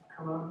government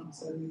come out and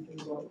said anything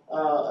about?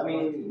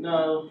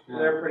 No,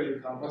 they're pretty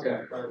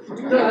incompetent.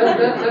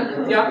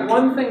 Okay. Yeah,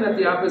 one thing that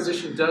the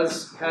opposition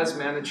has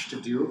managed to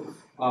do.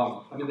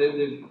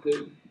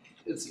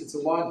 It's a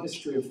long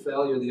history of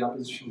failure, the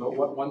opposition,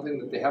 but one thing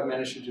that they have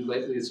managed to do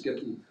lately is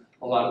get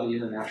a lot of the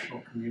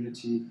international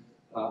community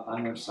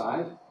on their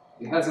side.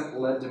 It hasn't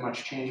led to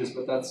much changes,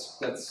 but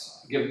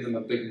that's given them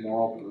a big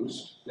moral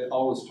boost. They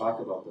always talk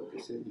about that.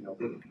 They say,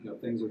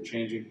 things are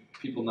changing.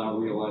 People now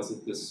realize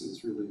that this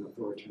is really an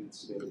authoritarian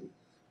state and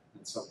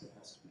something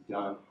has to be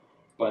done.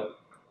 But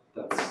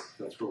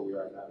that's where we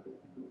are now.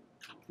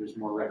 There's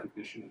more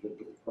recognition of it,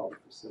 but it probably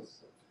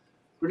persists.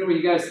 But anyway,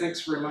 you guys,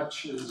 thanks very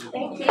much.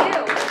 Thank you.